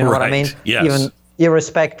list. Do you know what I mean? Yes. Even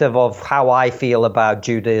irrespective of how I feel about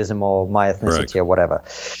Judaism or my ethnicity or whatever.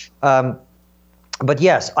 But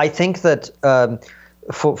yes, I think that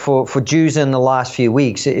for Jews in the last few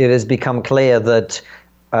weeks, it has become clear that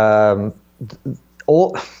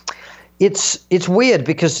It's weird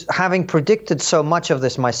because having predicted so much of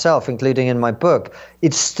this myself, including in my book,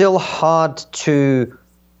 it's still hard to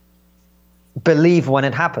believe when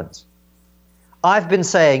it happens. I've been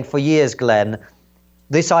saying for years, Glenn,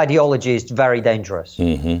 this ideology is very dangerous.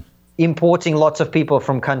 Importing lots of people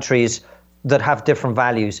from countries that have different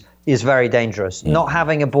values is very dangerous. Not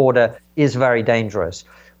having a border is very dangerous.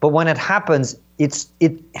 But when it happens, it's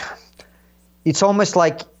almost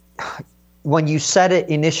like when you said it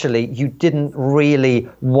initially, you didn't really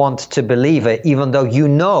want to believe it, even though you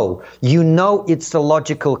know it's the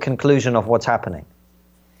logical conclusion of what's happening.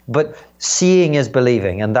 But seeing is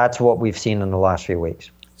believing, and that's what we've seen in the last few weeks.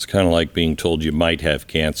 It's kind of like being told you might have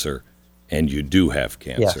cancer, and you do have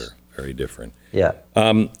cancer. Yes. very different. Yeah.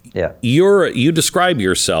 Yeah. You describe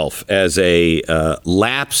yourself as a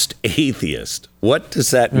lapsed atheist. What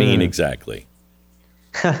does that mean exactly?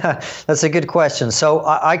 That's a good question. So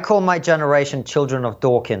I call my generation children of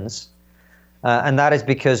Dawkins, and that is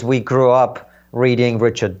because we grew up reading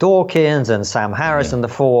Richard Dawkins and Sam Harris and the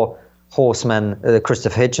Four Horsemen,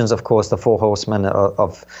 Christopher Hitchens, of course, the Four Horsemen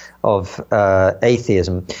of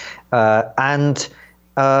atheism, and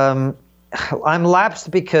I'm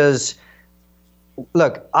lapsed because,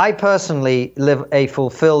 look, I personally live a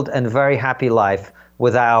fulfilled and very happy life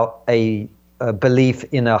without a belief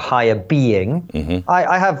in a higher being.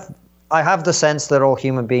 I have the sense that all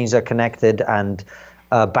human beings are connected and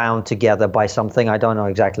bound together by something. I don't know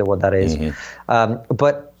exactly what that is,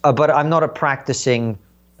 but I'm not a practicing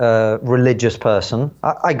religious person.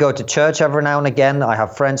 I go to church every now and again. I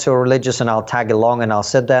have friends who are religious, and I'll tag along and I'll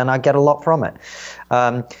sit there and I get a lot from it.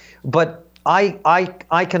 But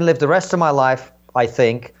I can live the rest of my life, I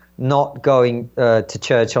think, not going to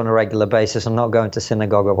church on a regular basis and not going to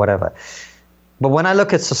synagogue or whatever. But when I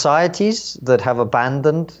look at societies that have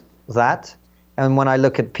abandoned that, and when I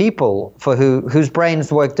look at people for whose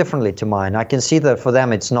brains work differently to mine, I can see that for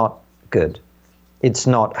them it's not good. It's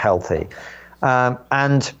not healthy.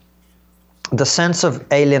 And the sense of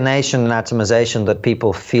alienation and atomization that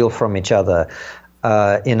people feel from each other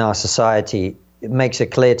in our society, it makes it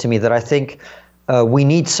clear to me that I think we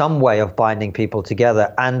need some way of binding people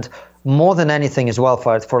together. And more than anything as well,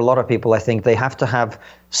 for a lot of people, I think they have to have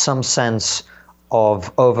some sense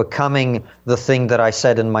of overcoming the thing that I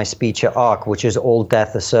said in my speech at ARC, which is all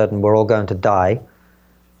death is certain, we're all going to die.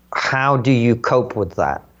 How do you cope with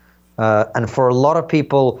that? And for a lot of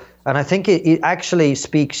people, and I think it actually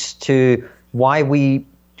speaks to why we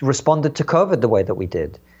responded to COVID the way that we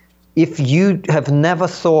did. If you have never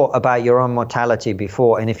thought about your own mortality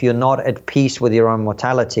before, and if you're not at peace with your own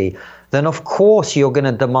mortality, then of course you're going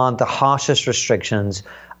to demand the harshest restrictions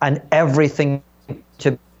and everything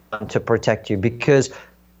to protect you. Because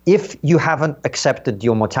if you haven't accepted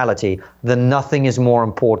your mortality, then nothing is more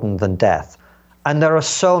important than death. And there are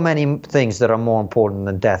so many things that are more important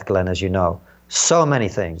than death, Glenn, as you know. So many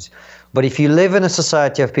things. But if you live in a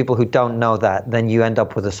society of people who don't know that, then you end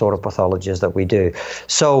up with the sort of pathologies that we do.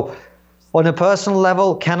 So on a personal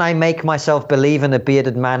level, can I make myself believe in a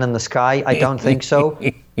bearded man in the sky? I don't think so.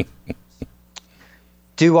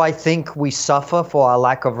 Do I think we suffer for our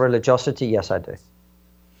lack of religiosity? Yes, I do.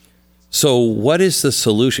 So what is the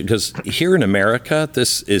solution? Because here in America,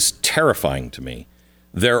 this is terrifying to me.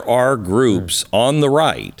 There are groups on the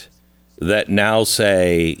right that now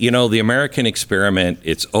say, you know, the American experiment,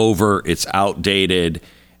 it's over, it's outdated.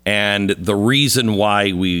 And the reason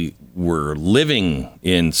why we were living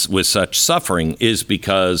with such suffering is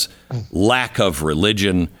because lack of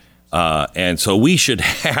religion. And so we should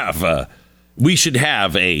have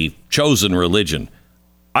a chosen religion.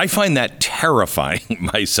 I find that terrifying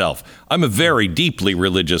myself. I'm a very deeply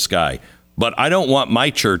religious guy, but I don't want my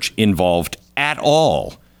church involved at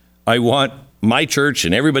all. I want my church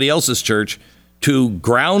and everybody else's church to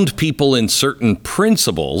ground people in certain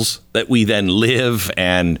principles that we then live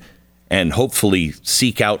and hopefully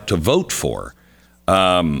seek out to vote for.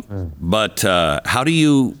 But how do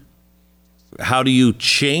you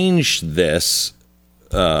change this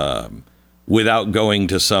without going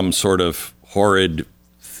to some sort of horrid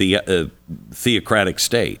theocratic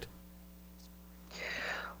state?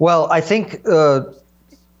 Well, I think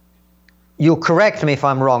you'll correct me if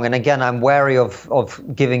I'm wrong. And again, I'm wary of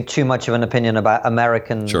giving too much of an opinion about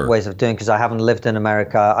American ways of doing, because I haven't lived in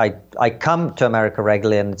America. I come to America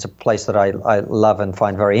regularly, and it's a place that I love and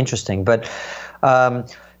find very interesting. But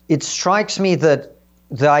it strikes me that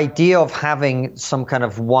the idea of having some kind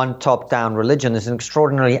of one top-down religion is an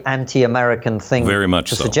extraordinarily anti-American thing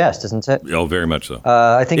to suggest, isn't it? Oh, very much so.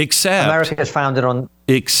 I think America is founded on...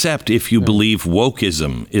 Except if you believe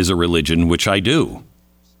wokeism is a religion, which I do.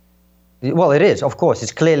 Well, it is, of course.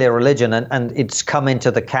 It's clearly a religion, and it's come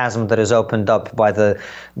into the chasm that is opened up by the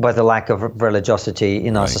lack of religiosity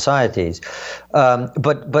in our societies.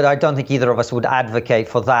 But I don't think either of us would advocate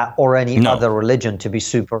for that or any other religion to be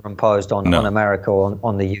superimposed on America or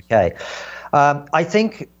on the UK. I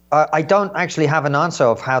think I don't actually have an answer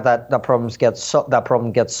of how that problem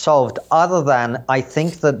gets solved, other than I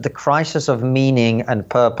think that the crisis of meaning and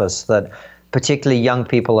purpose that particularly young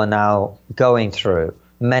people are now going through,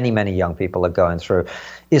 many young people are going through,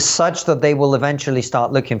 is such that they will eventually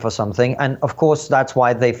start looking for something. And of course, that's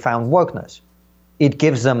why they found wokeness. It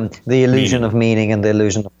gives them the illusion of meaning and the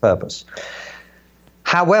illusion of purpose.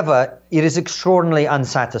 However, it is extraordinarily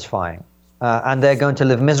unsatisfying, and they're going to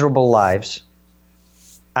live miserable lives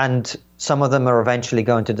And some of them are eventually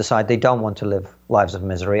going to decide they don't want to live lives of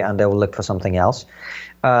misery, and they will look for something else.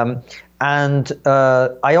 I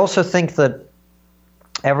also think that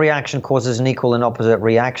every action causes an equal and opposite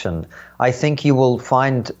reaction. I think you will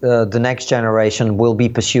find the next generation will be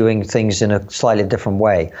pursuing things in a slightly different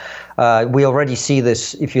way. We already see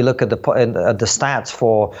this if you look at the stats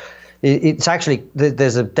for. It's actually,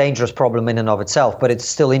 there's a dangerous problem in and of itself, but it's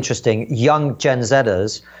still interesting. Young Gen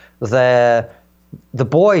Zers, the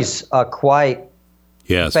boys are quite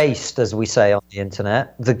based, as we say on the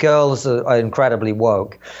internet. The girls are incredibly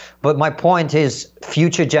woke. But my point is,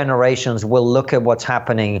 future generations will look at what's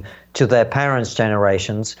happening to their parents'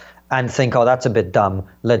 generations and think, oh, that's a bit dumb.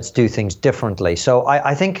 Let's do things differently. So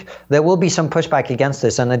I think there will be some pushback against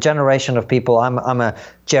this. And a generation of people, I'm a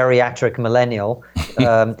geriatric millennial.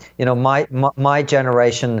 My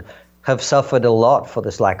generation have suffered a lot for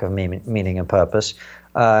this lack of meaning and purpose.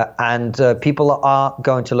 And people are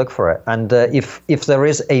going to look for it. And if there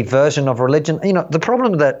is a version of religion, the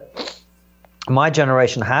problem that my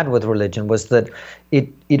generation had with religion was that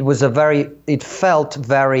it felt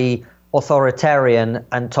very authoritarian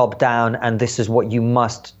and top down, and this is what you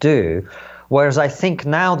must do. Whereas I think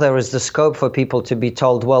now there is the scope for people to be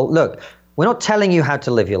told, well, look, we're not telling you how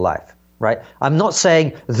to live your life, right? I'm not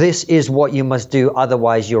saying this is what you must do,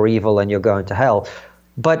 otherwise you're evil and you're going to hell.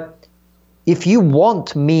 But if you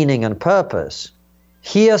want meaning and purpose,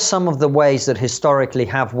 here are some of the ways that historically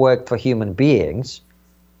have worked for human beings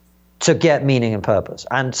to get meaning and purpose.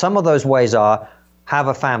 And some of those ways are have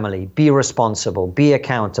a family, be responsible, be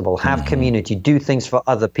accountable, have community, do things for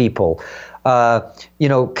other people.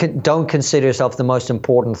 Don't consider yourself the most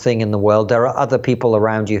important thing in the world. There are other people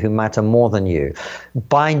around you who matter more than you.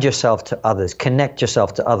 Bind yourself to others, connect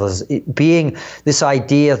yourself to others. Being this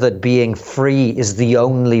idea that being free is the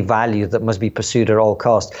only value that must be pursued at all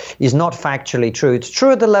costs is not factually true. It's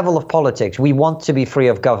true at the level of politics. We want to be free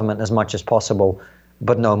of government as much as possible,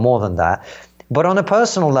 but no more than that. But on a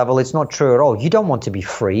personal level, it's not true at all. You don't want to be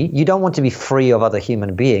free. You don't want to be free of other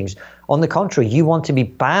human beings. On the contrary, you want to be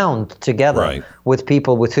bound together with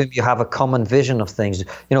people with whom you have a common vision of things.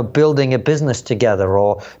 Building a business together,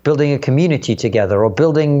 or building a community together, or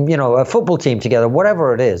building, a football team together,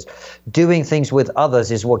 whatever it is. Doing things with others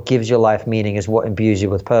is what gives your life meaning, is what imbues you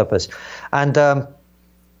with purpose. And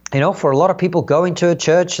for a lot of people, going to a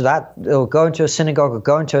church, or going to a synagogue, or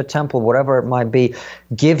going to a temple, whatever it might be,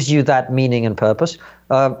 gives you that meaning and purpose.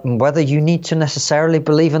 Whether you need to necessarily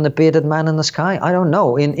believe in the bearded man in the sky, I don't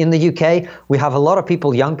know. In the UK, we have a lot of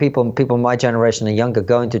people, young people, and people my generation and younger,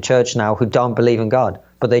 going to church now who don't believe in God,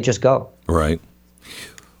 but they just go. Right.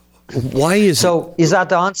 Why is so? Is that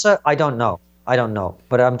the answer? I don't know.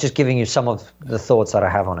 But I'm just giving you some of the thoughts that I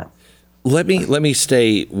have on it. Let me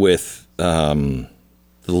stay with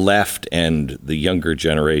the left and the younger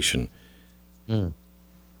generation.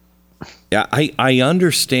 Yeah, I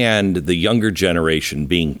understand the younger generation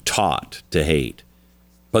being taught to hate,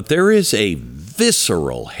 but there is a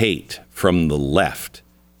visceral hate from the left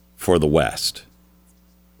for the West.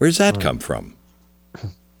 Where does that come from?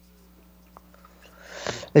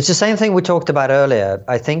 It's the same thing we talked about earlier.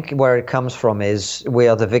 I think where it comes from is we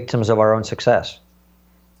are the victims of our own success.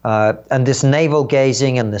 And this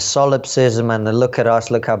navel-gazing and this solipsism and the look at us,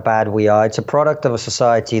 look how bad we are, it's a product of a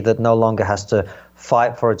society that no longer has to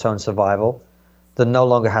fight for its own survival, that no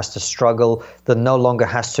longer has to struggle, that no longer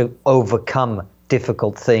has to overcome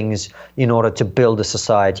difficult things in order to build a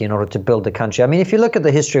society, in order to build a country. I mean, if you look at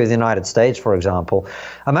the history of the United States, for example,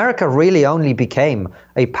 America really only became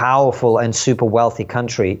a powerful and super wealthy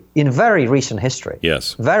country in very recent history.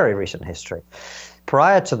 Yes. Very recent history.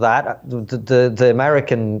 Prior to that, the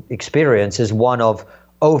American experience is one of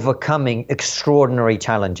overcoming extraordinary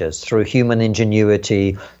challenges through human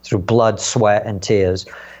ingenuity, through blood, sweat, and tears.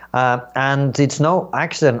 And it's no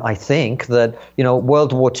accident, I think, that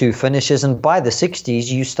World War II finishes, and by the 60s,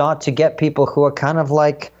 you start to get people who are kind of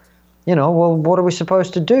like, well, what are we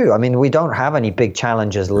supposed to do? I mean, we don't have any big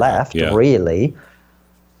challenges left, really.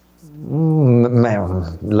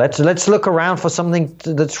 Let's look around for something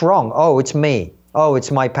that's wrong. Oh, it's me. Oh,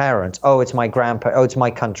 it's my parents. Oh, it's my grandparents. Oh, it's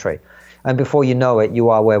my country. And before you know it, you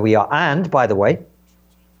are where we are. And by the way,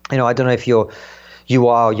 I don't know if your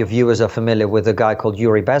viewers are familiar with a guy called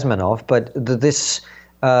Yuri Bezmenov, but this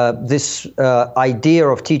idea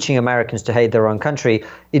of teaching Americans to hate their own country,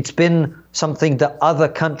 it's been something that other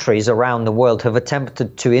countries around the world have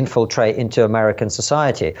attempted to infiltrate into American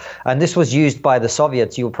society. And this was used by the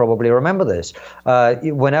Soviets. You'll probably remember this.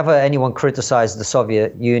 Whenever anyone criticized the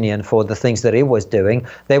Soviet Union for the things that it was doing,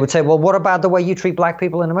 they would say, well, what about the way you treat black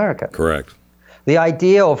people in America? Correct. the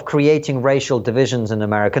idea of creating racial divisions in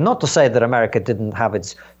America, not to say that America didn't have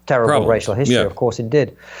its terrible racial history, of course it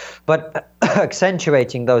did, but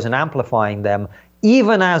accentuating those and amplifying them,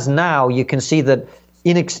 even as now you can see that,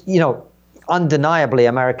 undeniably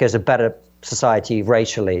America is a better society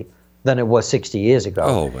racially than it was 60 years ago.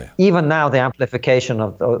 Oh, yeah. Even now, the amplification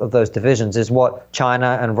of those divisions is what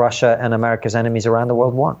China and Russia and America's enemies around the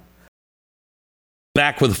world want.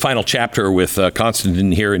 Back with the final chapter with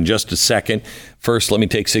Konstantin here in just a second. First, let me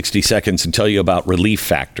take 60 seconds and tell you about Relief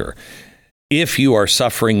Factor. If you are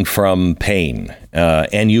suffering from pain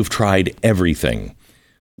and you've tried everything,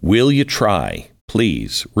 will you try,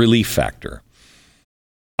 please, Relief Factor?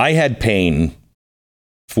 I had pain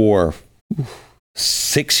for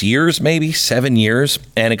 6 years, maybe 7 years,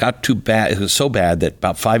 and it got too bad. It was so bad that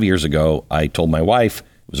about 5 years ago, I told my wife,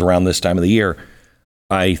 it was around this time of the year,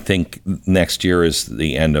 I think next year is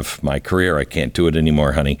the end of my career. I can't do it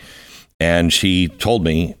anymore, honey. And she told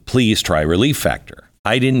me, please try Relief Factor.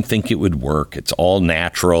 I didn't think it would work. It's all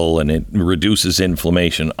natural and it reduces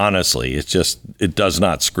inflammation. Honestly, it does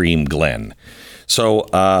not scream Glenn. So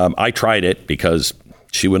I tried it because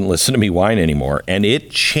she wouldn't listen to me whine anymore, and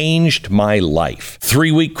it changed my life.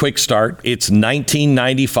 3-week quick start. It's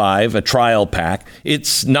 $19.95, a trial pack.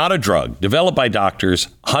 It's not a drug. Developed by doctors.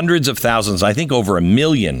 Hundreds of thousands, I think over 1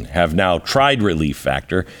 million, have now tried Relief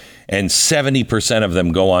Factor, and 70% of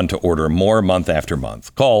them go on to order more month after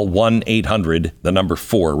month. Call 1-800, the number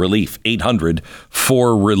 4, relief,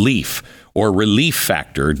 800-4RELIEF, or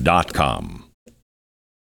relieffactor.com.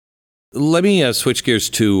 Let me switch gears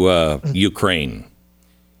to Ukraine.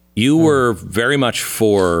 You were very much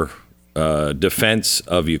for defense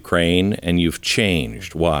of Ukraine, and you've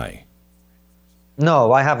changed. Why?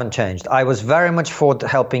 No, I haven't changed. I was very much for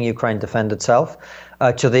helping Ukraine defend itself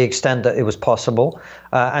to the extent that it was possible.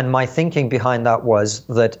 And my thinking behind that was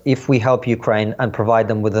that if we help Ukraine and provide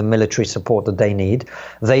them with the military support that they need,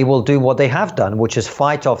 they will do what they have done, which is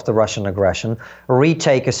fight off the Russian aggression,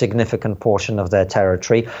 retake a significant portion of their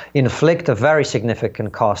territory, inflict a very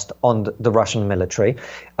significant cost on the Russian military,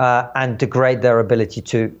 and degrade their ability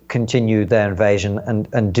to continue their invasion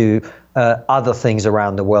and do other things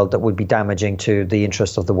around the world that would be damaging to the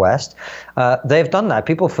interests of the West. They've done that.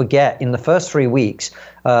 People forget in the first 3 weeks,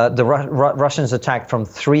 the Russians attacked from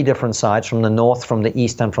 3 different sides, from the north, from the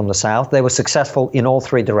east, and from the south. They were successful in all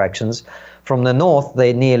 3 directions. From the north,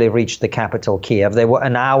 they nearly reached the capital, Kiev. They were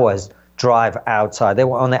an hour's drive outside. They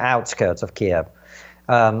were on the outskirts of Kiev.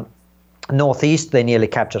 Northeast, they nearly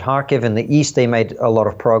captured Kharkiv. In the east, they made a lot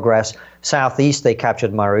of progress. Southeast, they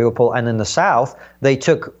captured Mariupol. And in the south, they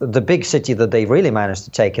took the big city that they really managed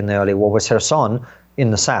to take in the early war was Kherson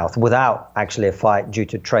in the south, without actually a fight due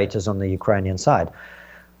to traitors on the Ukrainian side.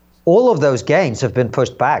 All of those gains have been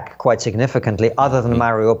pushed back quite significantly, other than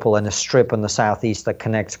Mariupol and a strip in the southeast that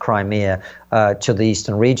connects Crimea to the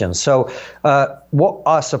eastern region. So what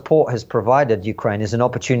our support has provided Ukraine is an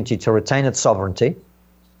opportunity to retain its sovereignty,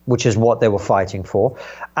 which is what they were fighting for.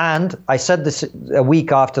 And I said this a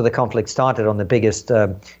week after the conflict started on the biggest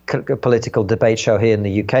political debate show here in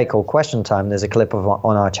the UK called Question Time. There's a clip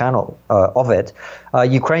on our channel of it.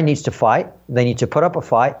 Ukraine needs to fight. They need to put up a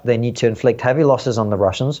fight. They need to inflict heavy losses on the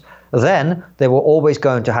Russians. Then they were always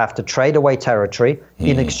going to have to trade away territory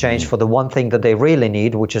in exchange for the one thing that they really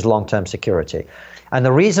need, which is long-term security. And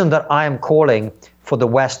the reason that I am calling for the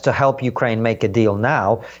West to help Ukraine make a deal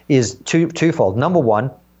now is twofold. Number one,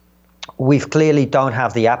 we clearly don't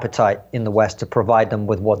have the appetite in the West to provide them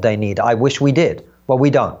with what they need. I wish we did, but we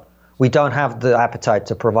don't. We don't have the appetite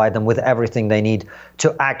to provide them with everything they need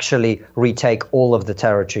to actually retake all of the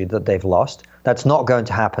territory that they've lost. That's not going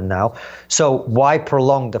to happen now. So why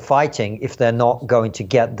prolong the fighting if they're not going to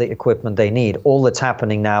get the equipment they need? All that's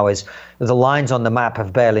happening now is the lines on the map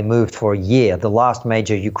have barely moved for a year. The last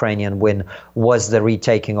major Ukrainian win was the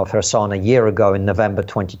retaking of Kherson a year ago in November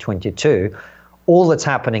 2022. All that's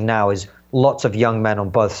happening now is lots of young men on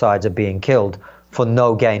both sides are being killed for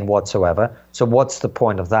no gain whatsoever. So what's the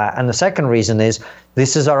point of that? And the second reason is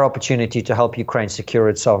this is our opportunity to help Ukraine secure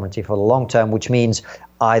its sovereignty for the long term, which means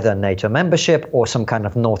either NATO membership or some kind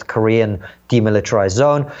of North Korean demilitarized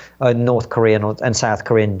zone, North Korean and South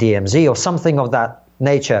Korean DMZ or something of that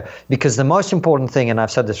nature. Because the most important thing, and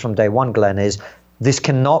I've said this from day one, Glenn, is this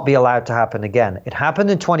cannot be allowed to happen again. It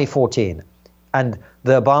happened in 2014. And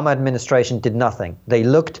the Obama administration did nothing. They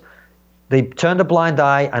turned a blind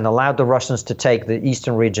eye and allowed the Russians to take the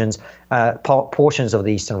eastern regions, portions of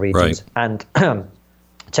the eastern regions, right, and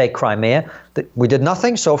take Crimea. We did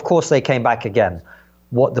nothing, so of course they came back again.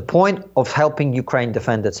 What the point of helping Ukraine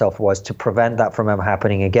defend itself was to prevent that from ever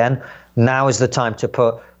happening again. Now is the time to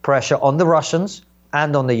put pressure on the Russians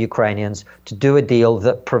and on the Ukrainians to do a deal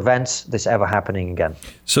that prevents this ever happening again.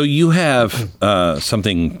 So you have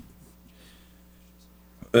something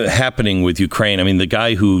happening with Ukraine. I mean, the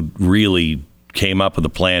guy who really came up with a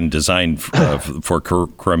plan designed for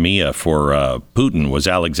Crimea for Putin was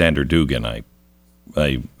Alexander Dugin.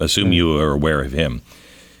 I assume you are aware of him.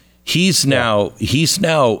 He's now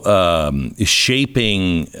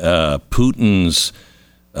shaping Putin's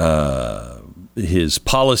his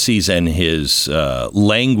policies and his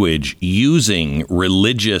language using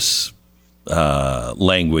religious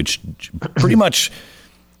language, pretty much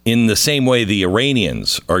in the same way the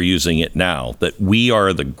Iranians are using it now. That we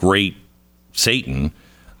are the great Satan,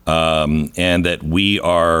 and that we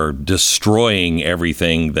are destroying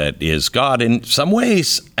everything that is God. In some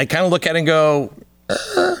ways, I kind of look at it and go,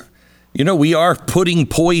 we are putting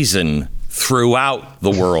poison throughout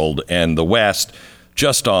the world and the West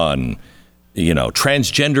just on,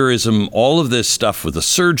 transgenderism, all of this stuff with the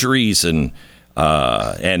surgeries and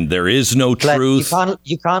there is no truth.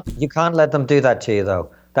 You can't let them do that to you,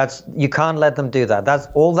 though. You can't let them do that. That's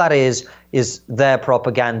all that is their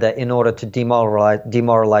propaganda in order to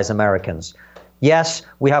demoralize Americans. Yes,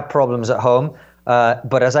 we have problems at home,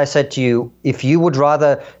 but as I said to you, if you would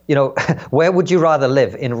rather, where would you rather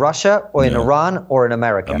live, in Russia or in Iran or in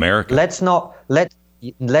America? America.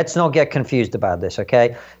 Let's not get confused about this,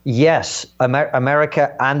 okay? Yes,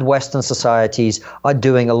 America and Western societies are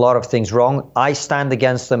doing a lot of things wrong. I stand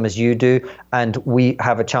against them as you do, and we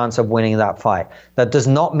have a chance of winning that fight. That does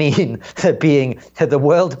not mean that the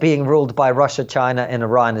world being ruled by Russia, China, and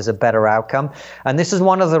Iran is a better outcome. And this is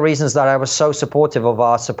one of the reasons that I was so supportive of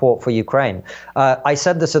our support for Ukraine. I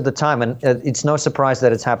said this at the time, and it's no surprise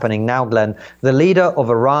that it's happening now, Glenn. The leader of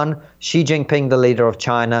Iran, Xi Jinping, the leader of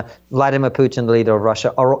China, Vladimir Putin, the leader of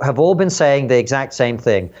Russia, have all been saying the exact same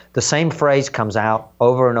thing. The same phrase comes out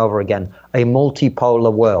over and over again: a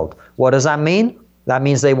multipolar world. What does that mean? That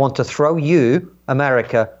means they want to throw you,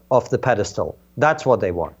 America, off the pedestal. That's what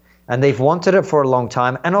they want. And they've wanted it for a long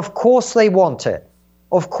time. And of course they want it.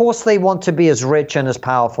 Of course they want to be as rich and as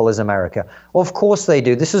powerful as America. Of course they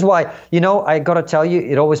do. This is why, I got to tell you,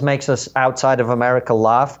 it always makes us outside of America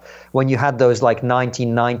laugh when you had those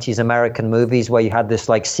 1990s American movies where you had this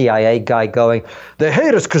CIA guy going, they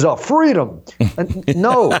hate us because of freedom. And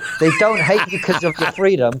no, they don't hate you because of your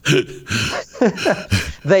freedom.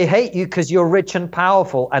 They hate you because you're rich and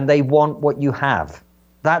powerful and they want what you have.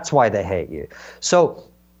 That's why they hate you. So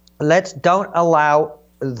don't allow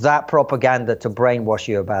that propaganda to brainwash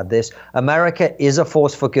you about this. America is a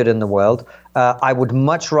force for good in the world. I would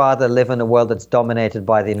much rather live in a world that's dominated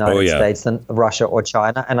by the United States than Russia or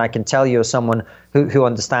China. And I can tell you as someone who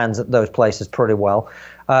understands those places pretty well.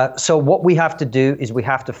 So what we have to do is we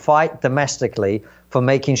have to fight domestically for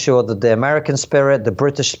making sure that the American spirit, the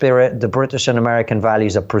British and American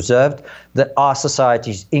values are preserved, that our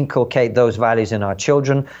societies inculcate those values in our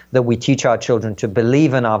children, that we teach our children to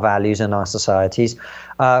believe in our values in our societies,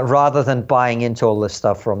 rather than buying into all this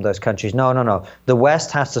stuff from those countries. No. The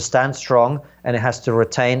West has to stand strong and it has to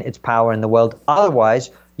retain its power in the world. Otherwise,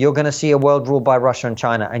 you're going to see a world ruled by Russia and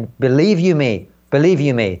China. And believe you me,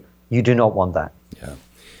 you do not want that. Yeah.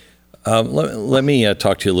 Let me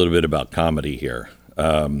talk to you a little bit about comedy here.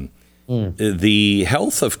 The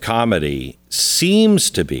health of comedy seems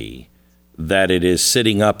to be that it is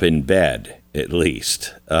sitting up in bed, at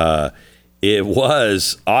least. It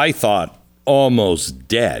was, I thought, almost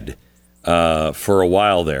dead for a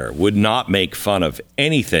while there. Would not make fun of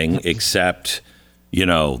anything except,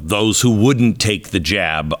 those who wouldn't take the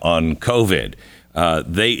jab on COVID.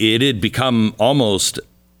 It had become almost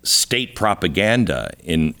state propaganda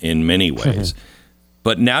in many ways.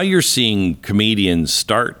 But now you're seeing comedians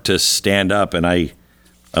start to stand up, and I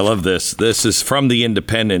love this. This is from The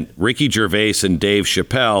Independent. Ricky Gervais and Dave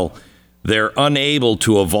Chappelle, they're unable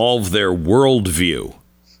to evolve their worldview.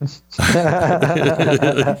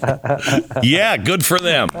 Yeah, good for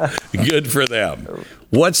them. Good for them.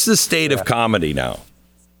 What's the state of comedy now?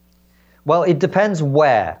 Well, it depends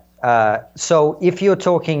where. So if you're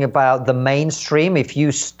talking about the mainstream, if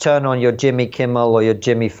you turn on your Jimmy Kimmel or your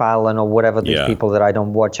Jimmy Fallon or whatever these people that I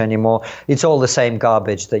don't watch anymore, it's all the same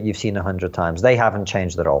garbage that you've seen 100 times. They haven't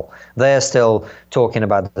changed at all. They're still talking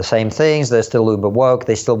about the same things. They're still uber woke.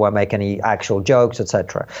 They still won't make any actual jokes,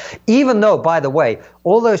 etc. Even though, by the way,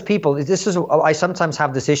 all those people, I sometimes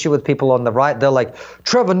have this issue with people on the right. They're like,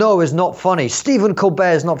 Trevor Noah is not funny. Stephen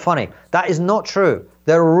Colbert is not funny. That is not true.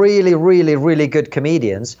 They're really, really, really good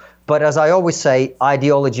comedians. But as I always say,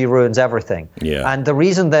 ideology ruins everything. Yeah. And the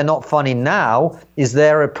reason they're not funny now is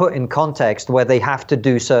they're put in context where they have to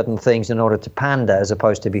do certain things in order to pander as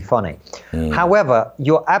opposed to be funny. However,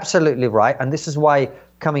 you're absolutely right. And this is why,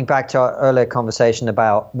 coming back to our earlier conversation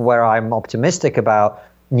about where I'm optimistic about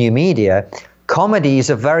new media, comedy is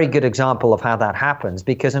a very good example of how that happens,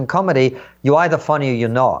 because in comedy, you're either funny or you're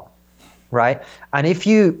not. Right? And if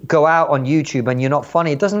you go out on YouTube and you're not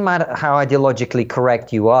funny, it doesn't matter how ideologically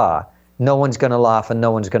correct you are. No one's going to laugh and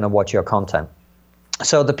no one's going to watch your content.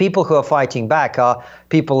 So the people who are fighting back are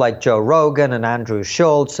people like Joe Rogan and Andrew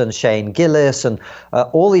Schultz and Shane Gillis and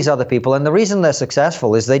all these other people. And the reason they're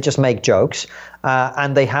successful is they just make jokes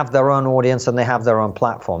and they have their own audience and they have their own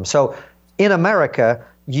platform. So in America,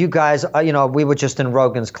 you guys, we were just in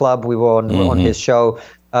Rogan's club. We were on his show.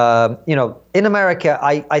 In America,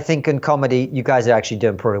 I think in comedy, you guys are actually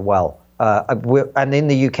doing pretty well. And in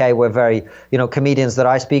the UK, we're very, comedians that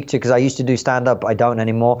I speak to, because I used to do stand-up, I don't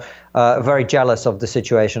anymore, very jealous of the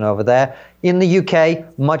situation over there. In the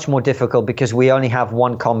UK, much more difficult because we only have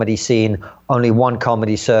one comedy scene, only one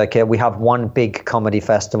comedy circuit. We have one big comedy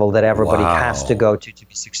festival that everybody has to go to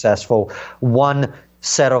be successful. One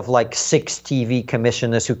set of like 6 TV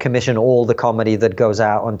commissioners who commission all the comedy that goes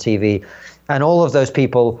out on TV. And all of those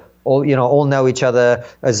people all know each other,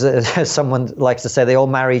 as someone likes to say, they all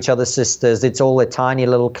marry each other's sisters. It's all a tiny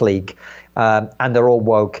little clique, and they're all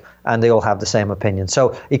woke, and they all have the same opinion.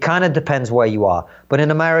 So it kind of depends where you are. But in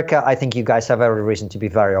America, I think you guys have every reason to be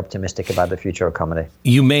very optimistic about the future of comedy.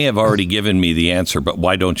 You may have already given me the answer, but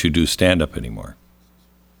why don't you do stand-up anymore?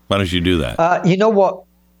 Why don't you do that? You know what?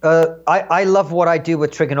 I love what I do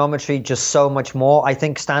with trigonometry just so much more. I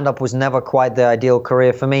think stand-up was never quite the ideal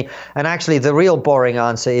career for me. And actually, the real boring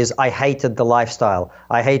answer is I hated the lifestyle.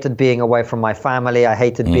 I hated being away from my family. I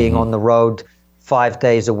hated being on the road 5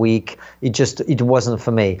 days a week. It wasn't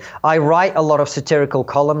for me. I write a lot of satirical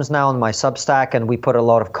columns now on my Substack, and we put a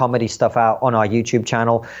lot of comedy stuff out on our YouTube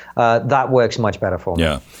channel. That works much better for me.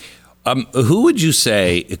 Yeah. Who would you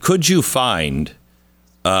say, could you find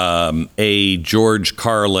a George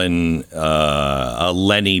Carlin, a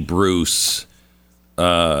Lenny Bruce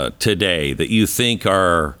today that you think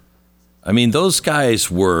are, those guys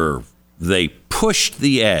they pushed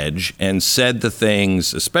the edge and said the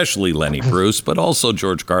things, especially Lenny Bruce, but also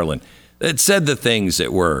George Carlin, that said the things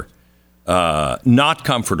that were not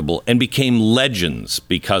comfortable and became legends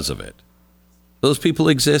because of it. Those people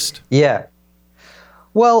exist? Yeah.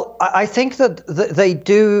 Well, I think that they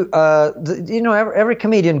do. Every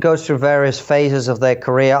comedian goes through various phases of their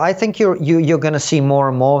career. I think you're going to see more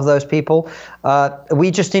and more of those people.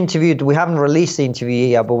 We just interviewed. We haven't released the interview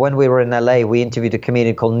yet, but when we were in LA, we interviewed a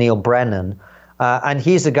comedian called Neil Brennan, and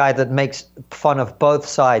he's a guy that makes fun of both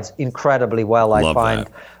sides incredibly well. I find.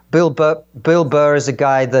 That. Bill Burr is a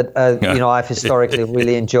guy that I've historically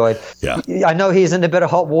really enjoyed. Yeah. I know he's in a bit of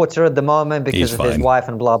hot water at the moment because of his wife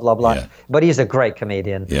and blah blah blah. Yeah. But he's a great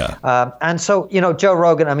comedian. Yeah. And so Joe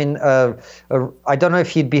Rogan. I don't know if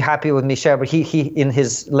he'd be happy with me sharing, but he in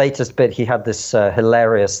his latest bit he had this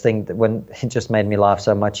hilarious thing that when it just made me laugh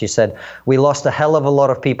so much. He said, "We lost a hell of a lot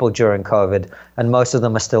of people during COVID, and most of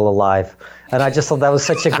them are still alive." And I just thought that was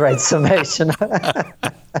such a great summation.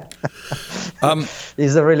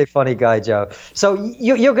 He's a really funny guy, Joe. So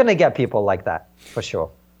you're going to get people like that, for sure.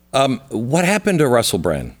 What happened to Russell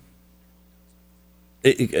Brand?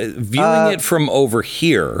 Viewing it from over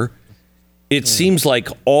here, it seems like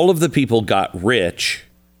all of the people got rich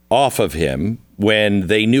off of him when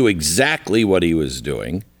they knew exactly what he was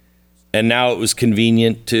doing, and now it was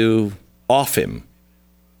convenient to off him.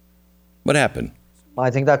 What happened?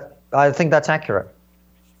 I think that's accurate.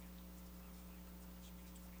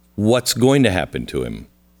 What's going to happen to him?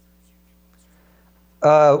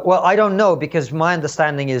 Well, I don't know, because my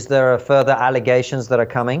understanding is there are further allegations that are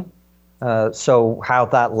coming. So how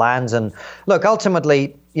that lands, and look,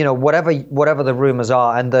 ultimately, whatever the rumors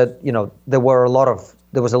are, and that there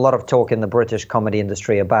was a lot of talk in the British comedy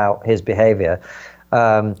industry about his behavior.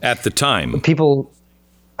 At the time, people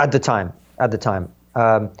at the time.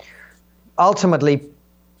 Ultimately,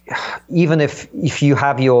 even if you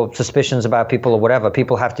have your suspicions about people or whatever,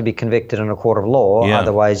 people have to be convicted in a court of law. Yeah.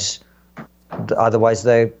 Otherwise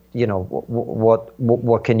they,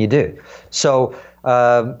 what can you do? So,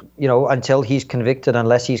 until he's convicted,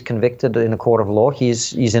 unless he's convicted in a court of law,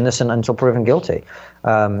 he's innocent until proven guilty.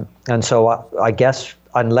 And so I guess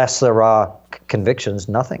unless there are convictions,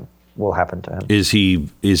 nothing will happen to him. Is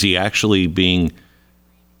he actually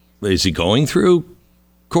is he going through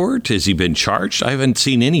court? Has he been charged? I haven't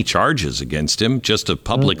seen any charges against him, just a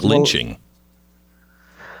public lynching.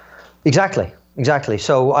 Exactly. Exactly.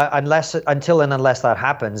 So unless that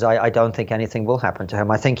happens, I don't think anything will happen to him.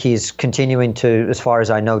 I think he's continuing to, as far as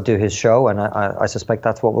I know, do his show, and I suspect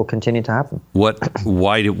that's what will continue to happen.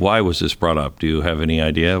 Why was this brought up? Do you have any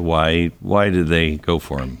idea why did they go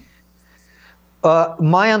for him?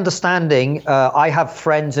 My understanding, I have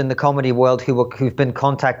friends in the comedy world who've been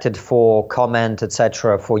contacted for comment,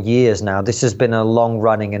 etc., for years now. This has been a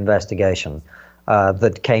long-running investigation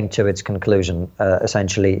that came to its conclusion,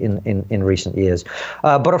 essentially, in recent years.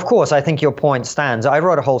 But of course, I think your point stands. I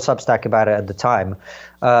wrote a whole Substack about it at the time.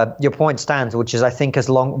 Your point stands, which is, I think,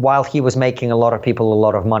 while he was making a lot of people a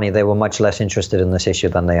lot of money, they were much less interested in this issue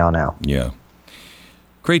than they are now. Yeah.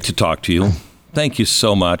 Great to talk to you. Thank you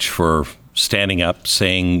so much for standing up,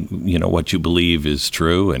 saying, what you believe is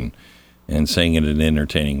true and saying it in an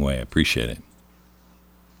entertaining way. I appreciate it.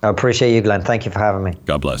 I appreciate you, Glenn. Thank you for having me.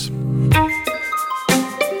 God bless.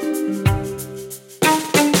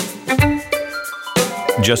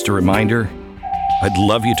 Just a reminder, I'd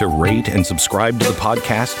love you to rate and subscribe to the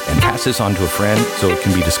podcast and pass this on to a friend so it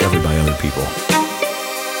can be discovered by other people.